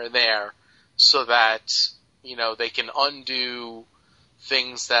here and there, so that they can undo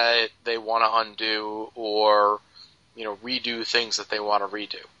things that they want to undo, or redo things that they want to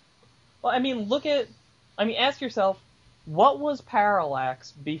redo. Well, ask yourself, what was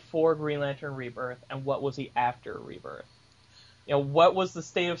Parallax before Green Lantern Rebirth, and what was he after Rebirth? What was the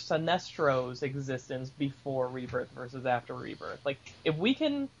state of Sinestro's existence before Rebirth versus after Rebirth? If we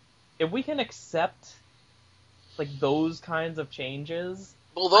can accept those kinds of changes.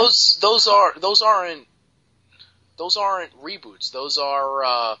 Well, those aren't reboots. Those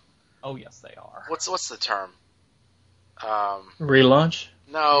are. Oh yes, they are. What's the term? Relaunch?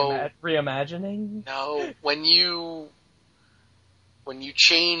 No. Reimagining? No. When you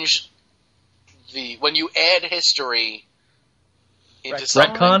change when you add history into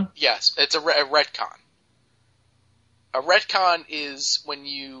something. Retcon? Yes, it's a retcon. A retcon is when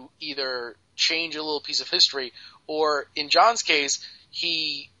you either change a little piece of history, or in John's case,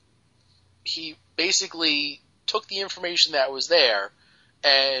 he basically took the information that was there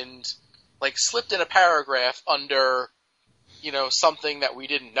and slipped in a paragraph under something that we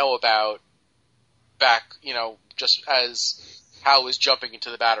didn't know about back, just as Hal was jumping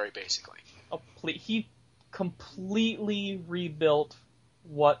into the battery, basically. He completely rebuilt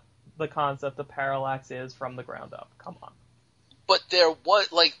what the concept of Parallax is from the ground up. Come on. But there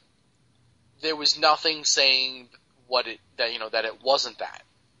was nothing saying that it wasn't that.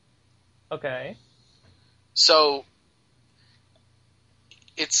 Okay. So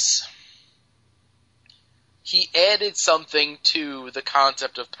he added something to the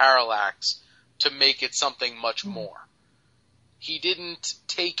concept of parallax to make it something much more. He didn't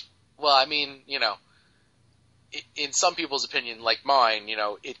take, well, I mean, in some people's opinion, like mine,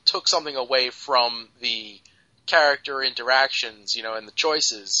 it took something away from the character interactions, and the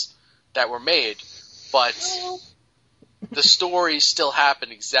choices that were made, but the story still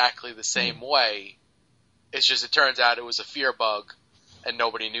happened exactly the same way. It's just, it turns out it was a fear bug, and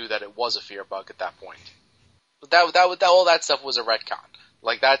nobody knew that it was a fear bug at that point. All that stuff was a retcon.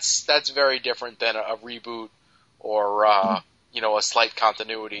 Like, that's very different than a reboot or, a slight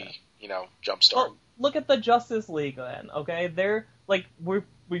continuity, jumpstart. Well, look at the Justice League then, okay? They're, like, we've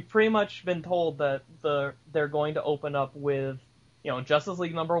pretty much been told that they're going to open up with, Justice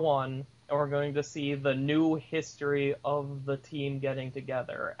League #1, and we're going to see the new history of the team getting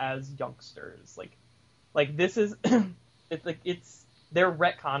together as youngsters. Like this is, they're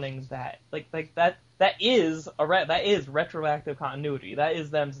retconning that. That is retroactive continuity. That is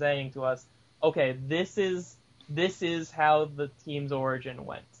them saying to us, okay, this is how the team's origin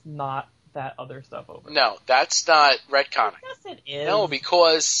went, not that other stuff over. No, that's not retconning. Yes, it is. No,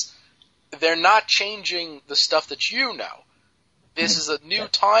 because they're not changing the stuff that you know. This is a new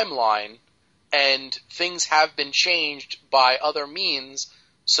timeline, and things have been changed by other means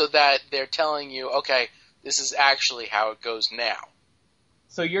so that they're telling you, okay, this is actually how it goes now.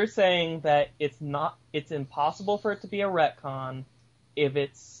 So you're saying that it's impossible for it to be a retcon if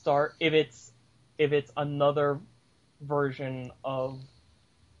it's another version of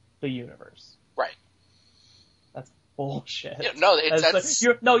the universe. Right. That's bullshit. Yeah,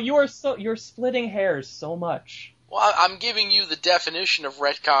 no, you're splitting hairs so much. Well, I'm giving you the definition of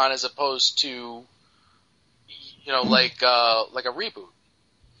retcon as opposed to, like a reboot.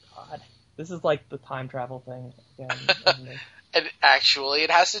 God, this is like the time travel thing again, isn't it? And actually,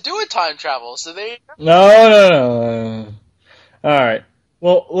 it has to do with time travel. So No. All right.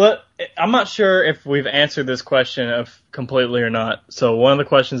 Well, I'm not sure if we've answered this question completely or not. So one of the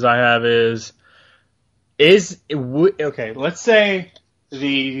questions I have is okay, let's say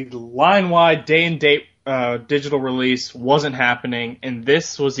the line-wide day-and-date digital release wasn't happening, and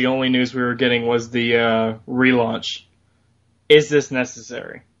this was the only news we were getting was the relaunch. Is this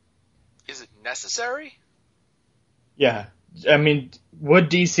necessary? Is it necessary? Yeah. I mean, would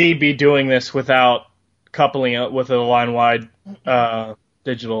DC be doing this without coupling it with a line-wide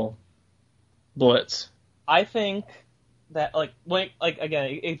digital blitz? I think that,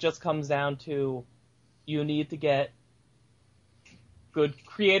 again, it just comes down to you need to get good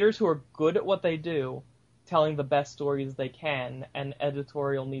creators who are good at what they do, telling the best stories they can, and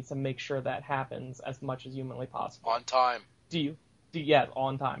editorial needs to make sure that happens as much as humanly possible. On time.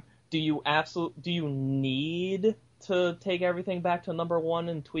 On time. Do you need to take everything back to #1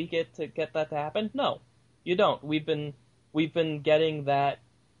 and tweak it to get that to happen? No, you don't. We've been getting that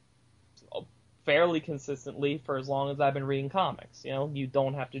fairly consistently for as long as I've been reading comics. You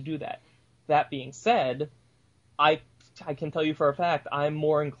don't have to do that. That being said, I can tell you for a fact I'm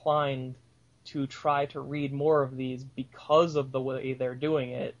more inclined to try to read more of these because of the way they're doing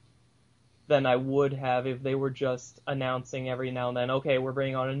it than I would have if they were just announcing every now and then, okay, we're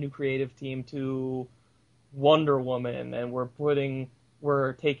bringing on a new creative team to Wonder Woman, and we're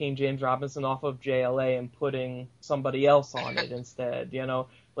taking James Robinson off of JLA and putting somebody else on it instead.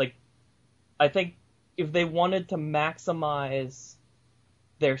 I think if they wanted to maximize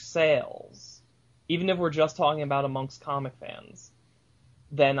their sales, even if we're just talking about amongst comic fans,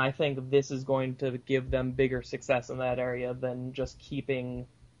 then I think this is going to give them bigger success in that area than just keeping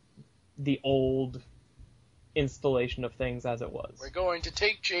the old installation of things as it was. We're going to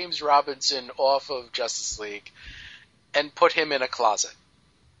take James Robinson off of Justice League and put him in a closet.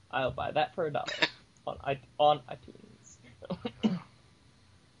 I'll buy that for $1 on iTunes.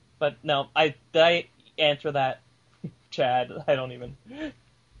 But no, did I answer that, Chad? I don't even.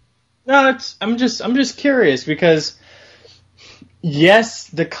 No, I'm just curious because yes,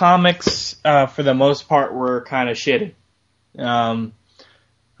 the comics for the most part were kind of shitty. I'm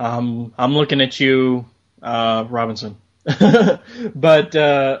looking at you, Robinson, but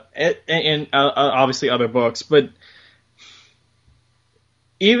and obviously other books, but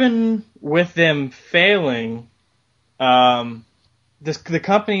even with them failing, the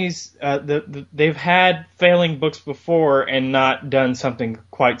companies they've had failing books before and not done something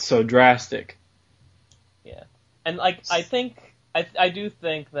quite so drastic. Yeah, and I do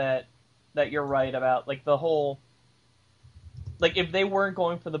think that you're right about the whole. If they weren't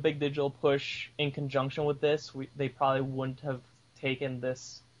going for the big digital push in conjunction with this, they probably wouldn't have taken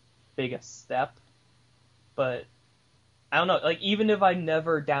this big a step. but I don't know. Like, even if I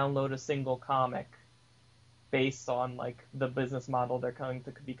never download a single comic based on like the business model they're going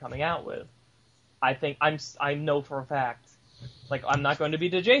to be coming out with, I know for a fact, like, I'm not going to be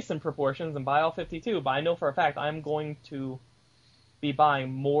to Jason proportions and buy all 52, but I know for a fact I'm going to be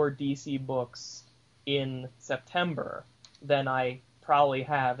buying more DC books in September than I probably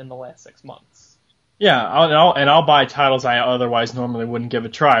have in the last 6 months. Yeah, I'll buy titles I otherwise normally wouldn't give a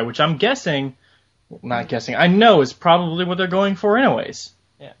try, which I'm guessing, not guessing, I know is probably what they're going for anyways.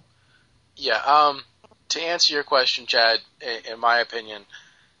 Yeah. Yeah, to answer your question, Chad, in my opinion,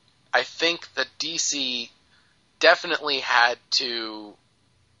 I think that DC definitely had to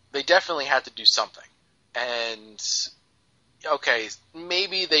do something. And, okay,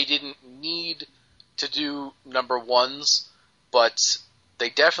 maybe they didn't need to do number ones, but they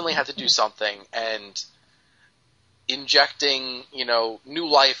definitely had to do something, and injecting, new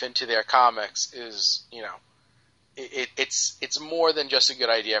life into their comics is, it's more than just a good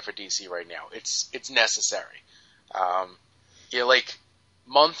idea for DC right now. It's necessary. Like,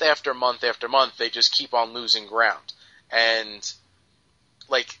 month after month after month, they just keep on losing ground. And,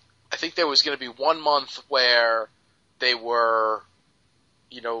 like, I think there was going to be 1 month where they were,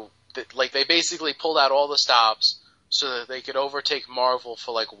 they basically pulled out all the stops so that they could overtake Marvel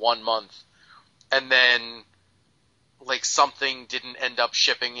for, like, 1 month. And then, like, something didn't end up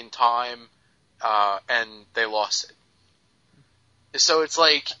shipping in time, and they lost it. So it's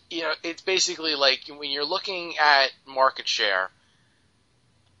like, it's basically like when you're looking at market share,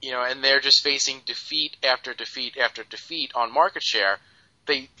 and they're just facing defeat after defeat after defeat on market share,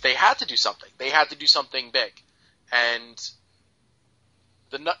 they had to do something. They had to do something big. And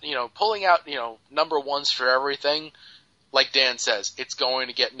pulling out, number ones for everything, like Dan says, it's going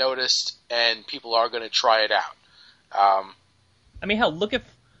to get noticed and people are going to try it out. I mean, hell,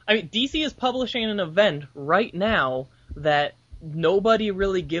 DC is publishing an event right now that nobody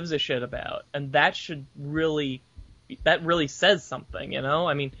really gives a shit about, and that really says something,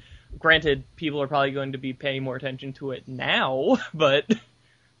 I mean, granted, people are probably going to be paying more attention to it now, but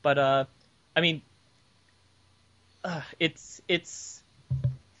I mean, it's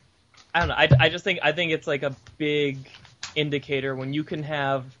I don't know. I think it's like a big indicator when you can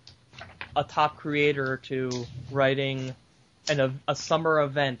have a top creator or two writing a summer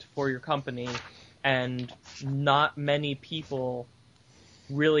event for your company, and not many people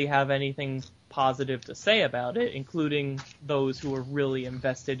really have anything positive to say about it, including those who are really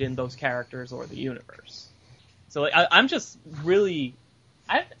invested in those characters or the universe. So like, I'm just really,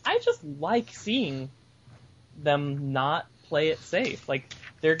 I just like seeing them not play it safe. Like,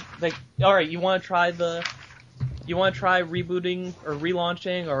 they're like, all right, you want to try rebooting or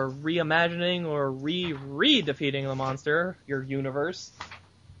relaunching or reimagining or re-defeating the monster, your universe.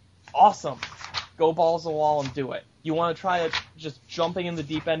 Awesome. Go balls to the wall and do it. You want to try it just jumping in the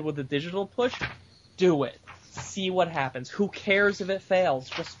deep end with a digital push? Do it. See what happens. Who cares if it fails?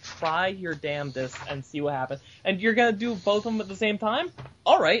 Just try your damnedest and see what happens. And you're going to do both of them at the same time?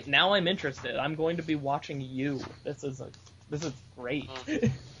 All right, now I'm interested. I'm going to be watching you. This is great.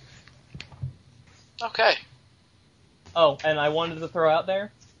 Okay. Oh, and I wanted to throw out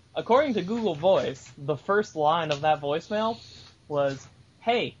there, according to Google Voice, the first line of that voicemail was,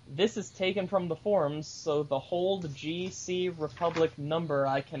 "Hey, this is taken from the forums, so the hold GC Republic number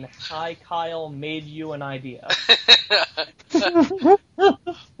I can hi Kyle made you an idea."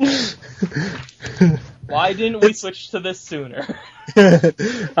 Why didn't we switch to this sooner?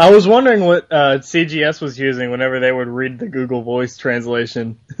 I was wondering what CGS was using whenever they would read the Google Voice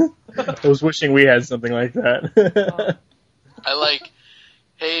translation. I was wishing we had something like that. I like,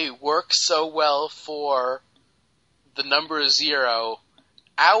 hey, works so well for the number 0.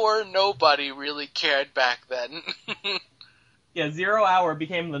 Our nobody really cared back then. Yeah, 0 hour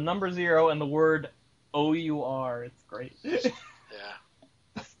became the number 0 and the word OUR. It's great. Yeah.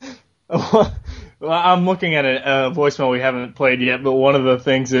 Well, I'm looking at a voicemail we haven't played yet, but one of the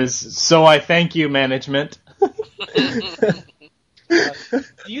things is, "So I thank you, management."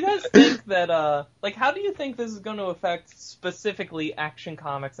 Do you guys think that, how do you think this is going to affect specifically Action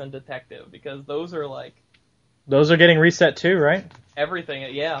Comics and Detective? Because those are, those are getting reset too, right?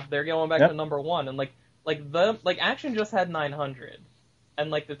 Everything, yeah. They're going back to number 1. And, Action just had 900.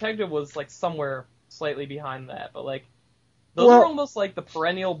 And, Detective was, somewhere slightly behind that. But, those are almost like the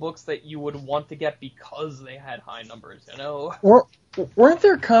perennial books that you would want to get because they had high numbers, Weren't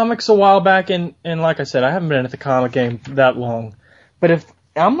there comics a while back, and like I said, I haven't been at the comic game that long, but if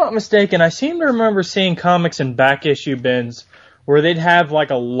I'm not mistaken, I seem to remember seeing comics in back issue bins where they'd have like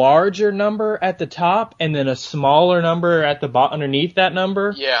a larger number at the top and then a smaller number at the underneath that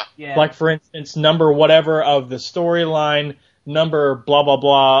number. Yeah. Yeah. Like, for instance, number whatever of the storyline, number blah, blah,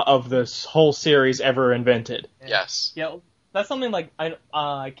 blah of this whole series ever invented. Yes. Yeah, that's something like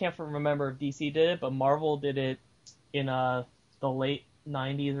I can't remember if DC did it, but Marvel did it in the late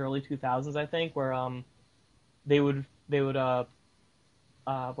 90s, early 2000s, I think, where they would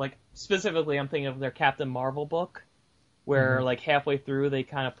like, specifically I'm thinking of their Captain Marvel book, where like halfway through they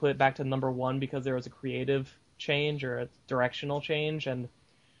kind of put it back to number 1 because there was a creative change or a directional change, and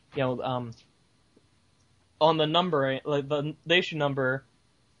on the number, like the issue number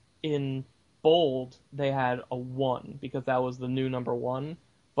in bold, they had a 1 because that was the new number 1,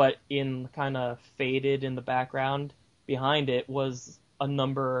 but in kind of faded in the background behind it was a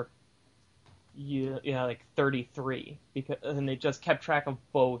number, like 33, and they just kept track of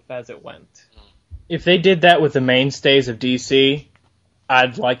both as it went. If they did that with the mainstays of DC,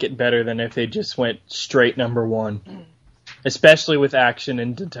 I'd like it better than if they just went straight number 1, especially with action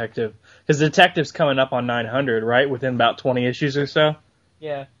and detective. Because Detective's coming up on 900, right? Within about 20 issues or so.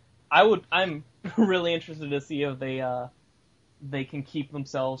 Yeah, I'm really interested to see if they can keep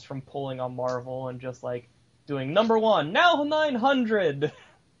themselves from pulling on Marvel and just like doing number 1 now 900,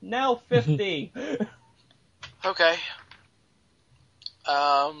 now 50. Okay.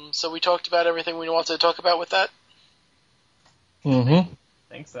 So we talked about everything we wanted to talk about with that. Mm-hmm. I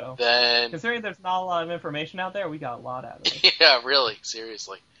think so. Then, Considering there's not a lot of information out there, we got a lot out of it. yeah, really,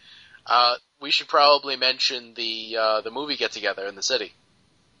 seriously. We should probably mention the movie get together in the city.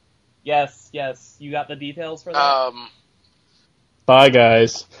 Yes. You got the details for that? Bye,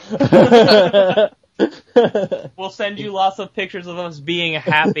 guys. We'll send you lots of pictures of us being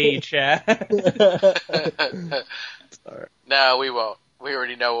happy, Chad. No, we won't. We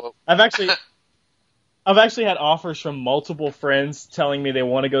already know. I've actually had offers from multiple friends telling me they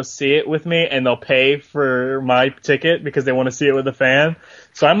want to go see it with me, and they'll pay for my ticket because they want to see it with a fan.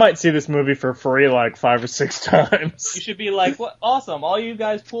 So I might see this movie for free like 5 or 6 times. You should be like, "What? Awesome! All you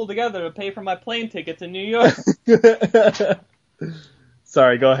guys pulled together to pay for my plane ticket to New York."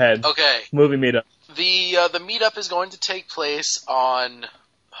 Sorry, go ahead. Okay. Movie meetup. The meetup is going to take place on,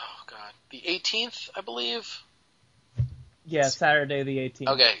 the 18th, I believe. Yeah, Saturday the 18th.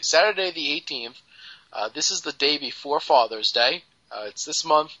 Okay, Saturday the 18th. This is the day before Father's Day. It's this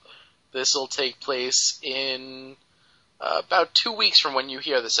month. This will take place in about 2 weeks from when you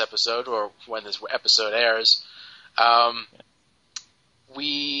hear this episode, or when this episode airs.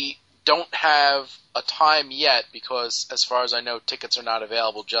 We don't have a time yet because, as far as I know, tickets are not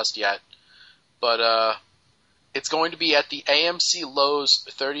available just yet. But it's going to be at the AMC Lowe's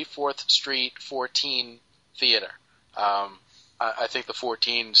 34th Street 14 Theater. I think the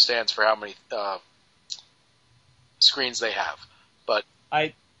 14 stands for how many screens they have. But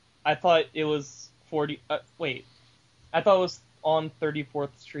I thought it was 40. Wait, I thought it was on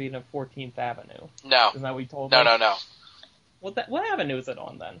 34th Street and 14th Avenue. No. Isn't that what you told me? No. What avenue is it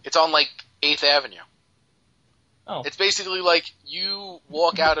on then? It's on like 8th Avenue. Oh. It's basically like you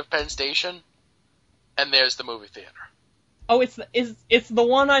walk out of Penn Station, and there's the movie theater. Oh, it's the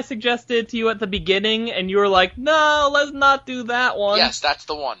one I suggested to you at the beginning, and you were like, "No, let's not do that one." Yes, that's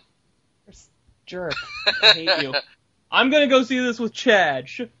the one. Jerk. I hate you. I'm gonna go see this with Chad.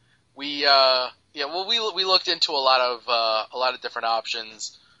 We looked into a lot of different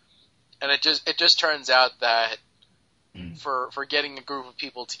options, and it just turns out that for getting a group of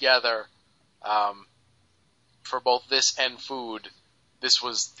people together, for both this and food, this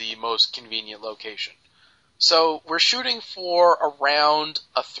was the most convenient location. So we're shooting for around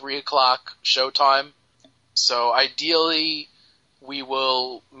a 3:00 showtime. So ideally, we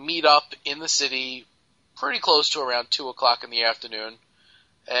will meet up in the city pretty close to around 2:00 in the afternoon,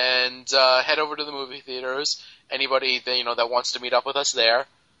 and head over to the movie theaters. Anybody that wants to meet up with us there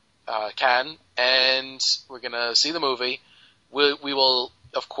can, and we're gonna see the movie. We will,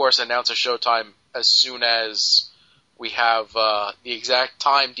 of course, announce a showtime as soon as we have the exact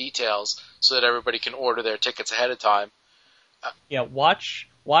time details, so that everybody can order their tickets ahead of time. Yeah, watch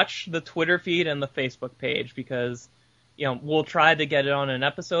the Twitter feed and the Facebook page, because we'll try to get it on an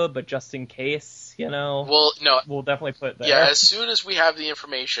episode, but just in case, we'll definitely put it there. Yeah, as soon as we have the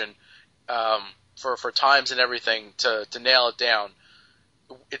information for times and everything to nail it down,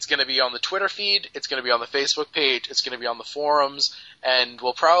 it's going to be on the Twitter feed, it's going to be on the Facebook page, it's going to be on the forums, and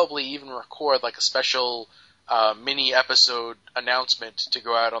we'll probably even record like a special mini episode announcement to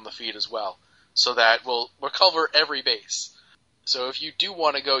go out on the feed as well, so that we'll cover every base. So if you do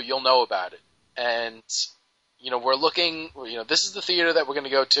want to go, you'll know about it. And we're looking. This is the theater that we're going to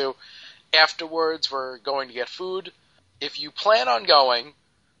go to. Afterwards, we're going to get food. if you plan on going,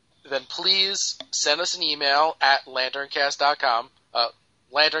 then please send us an email at LanternCast.com,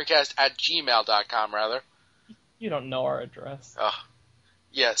 LanternCast@gmail.com, rather. You don't know our address.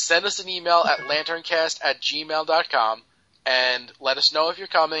 Yeah, send us an email at LanternCast@gmail.com and let us know if you're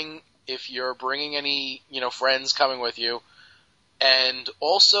coming, if you're bringing any, friends coming with you, and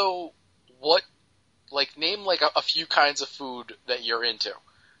also name a few kinds of food that you're into.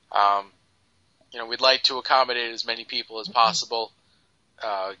 We'd like to accommodate as many people as possible.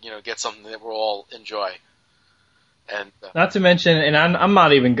 Get something that we'll all enjoy. And not to mention, and I'm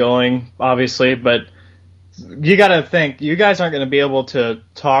not even going, obviously, but you got to think, you guys aren't going to be able to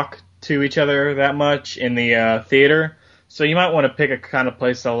talk to each other that much in the theater, so you might want to pick a kind of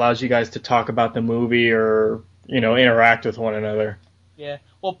place that allows you guys to talk about the movie or, interact with one another. Yeah.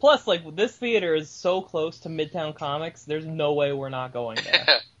 Well, plus, this theater is so close to Midtown Comics, there's no way we're not going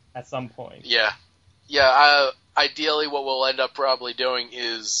there at some point. Yeah. Yeah, ideally what we'll end up probably doing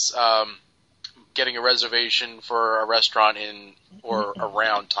is getting a reservation for a restaurant in or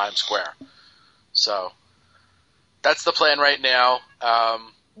around Times Square. So that's the plan right now.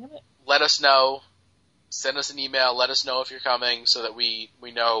 Let us know. Send us an email. Let us know if you're coming so that we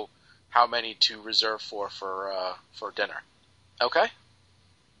know how many to reserve for dinner. Okay?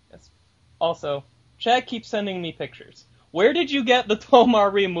 Yes. Also, Chad keeps sending me pictures. Where did you get the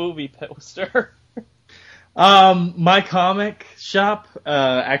Tomari movie poster? My comic shop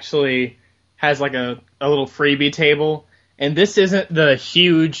actually has a little freebie table, and this isn't the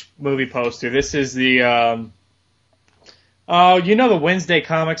huge movie poster. This is the the Wednesday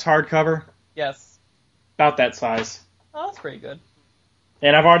Comics hardcover? Yes. About that size. Oh, that's pretty good.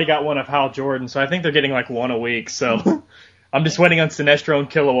 And I've already got one of Hal Jordan, so I think they're getting one a week, so I'm just waiting on Sinestro and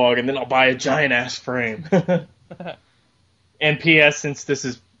Kilowog, and then I'll buy a giant-ass frame. And P.S., since this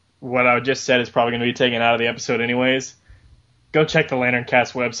is what I just said is probably going to be taken out of the episode anyways, go check the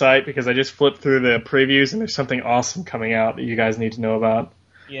LanternCast website, because I just flipped through the previews, and there's something awesome coming out that you guys need to know about.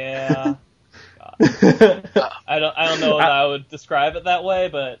 Yeah. I don't know if I would describe it that way,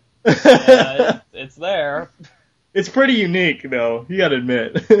 but it's there. It's pretty unique, though. You gotta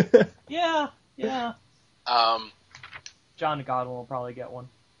admit. Yeah. John Godwin will probably get one.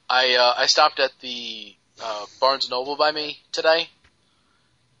 I stopped at the Barnes & Noble by me today,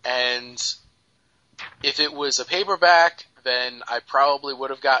 and if it was a paperback, then I probably would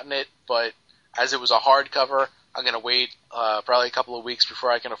have gotten it, but as it was a hardcover, I'm going to wait probably a couple of weeks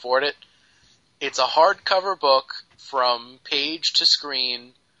before I can afford it. It's a hardcover book from page to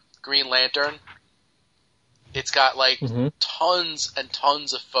screen, Green Lantern. It's got tons and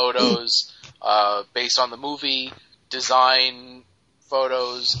tons of photos based on the movie, design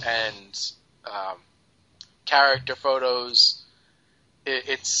photos, and character photos.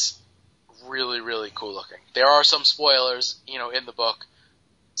 It's really, really cool looking. There are some spoilers, in the book,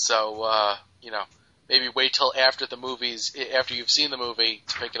 so maybe wait till after you've seen the movie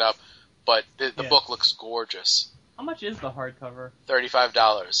to pick it up. But the book looks gorgeous. How much is the hardcover?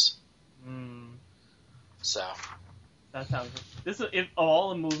 $35. So that sounds. If all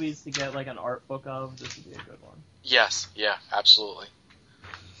the movies to get an art book of, this would be a good one. Yes, yeah, absolutely.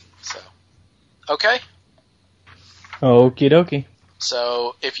 So, okay. Okie dokie.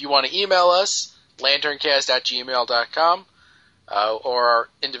 So if you want to email us, LanternCast@gmail.com, or our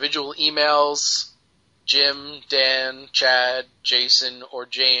individual emails, Jim, Dan, Chad, Jason, or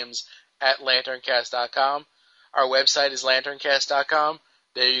James @LanternCast.com. Our website is LanternCast.com.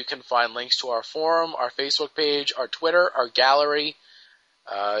 There you can find links to our forum, our Facebook page, our Twitter, our gallery.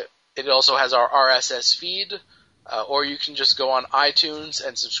 It also has our RSS feed, or you can just go on iTunes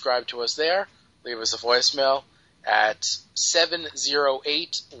and subscribe to us there. Leave us a voicemail at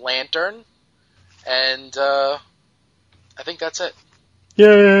 708-LANTERN. And I think that's it.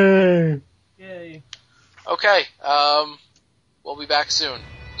 Yay! Okay, we'll be back soon.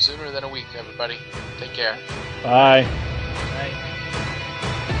 Sooner than a week, everybody. Take care. Bye. Bye.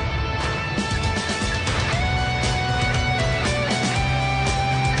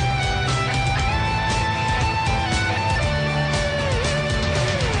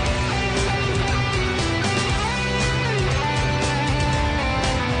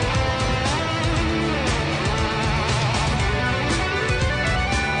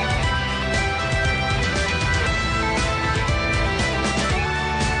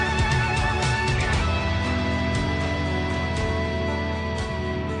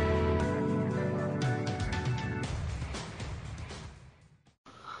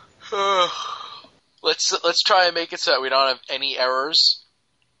 Let's try and make it so that we don't have any errors,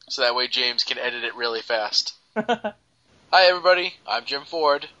 so that way James can edit it really fast. Hi, everybody. I'm Jim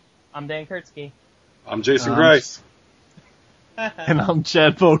Ford. I'm Dan Kurtzky. I'm Jason Grice. And I'm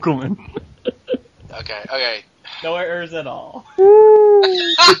Chad Vogelman. Okay. No errors at all. We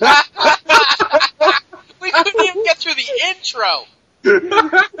couldn't even get through the intro.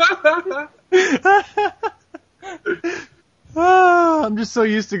 I'm just so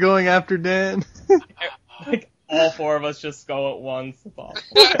used to going after Dan. Like, all four of us just go at once. It's awful.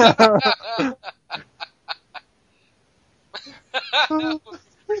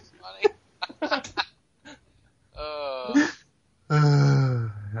 Funny. Okay.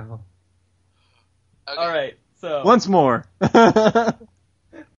 All right, so Once more.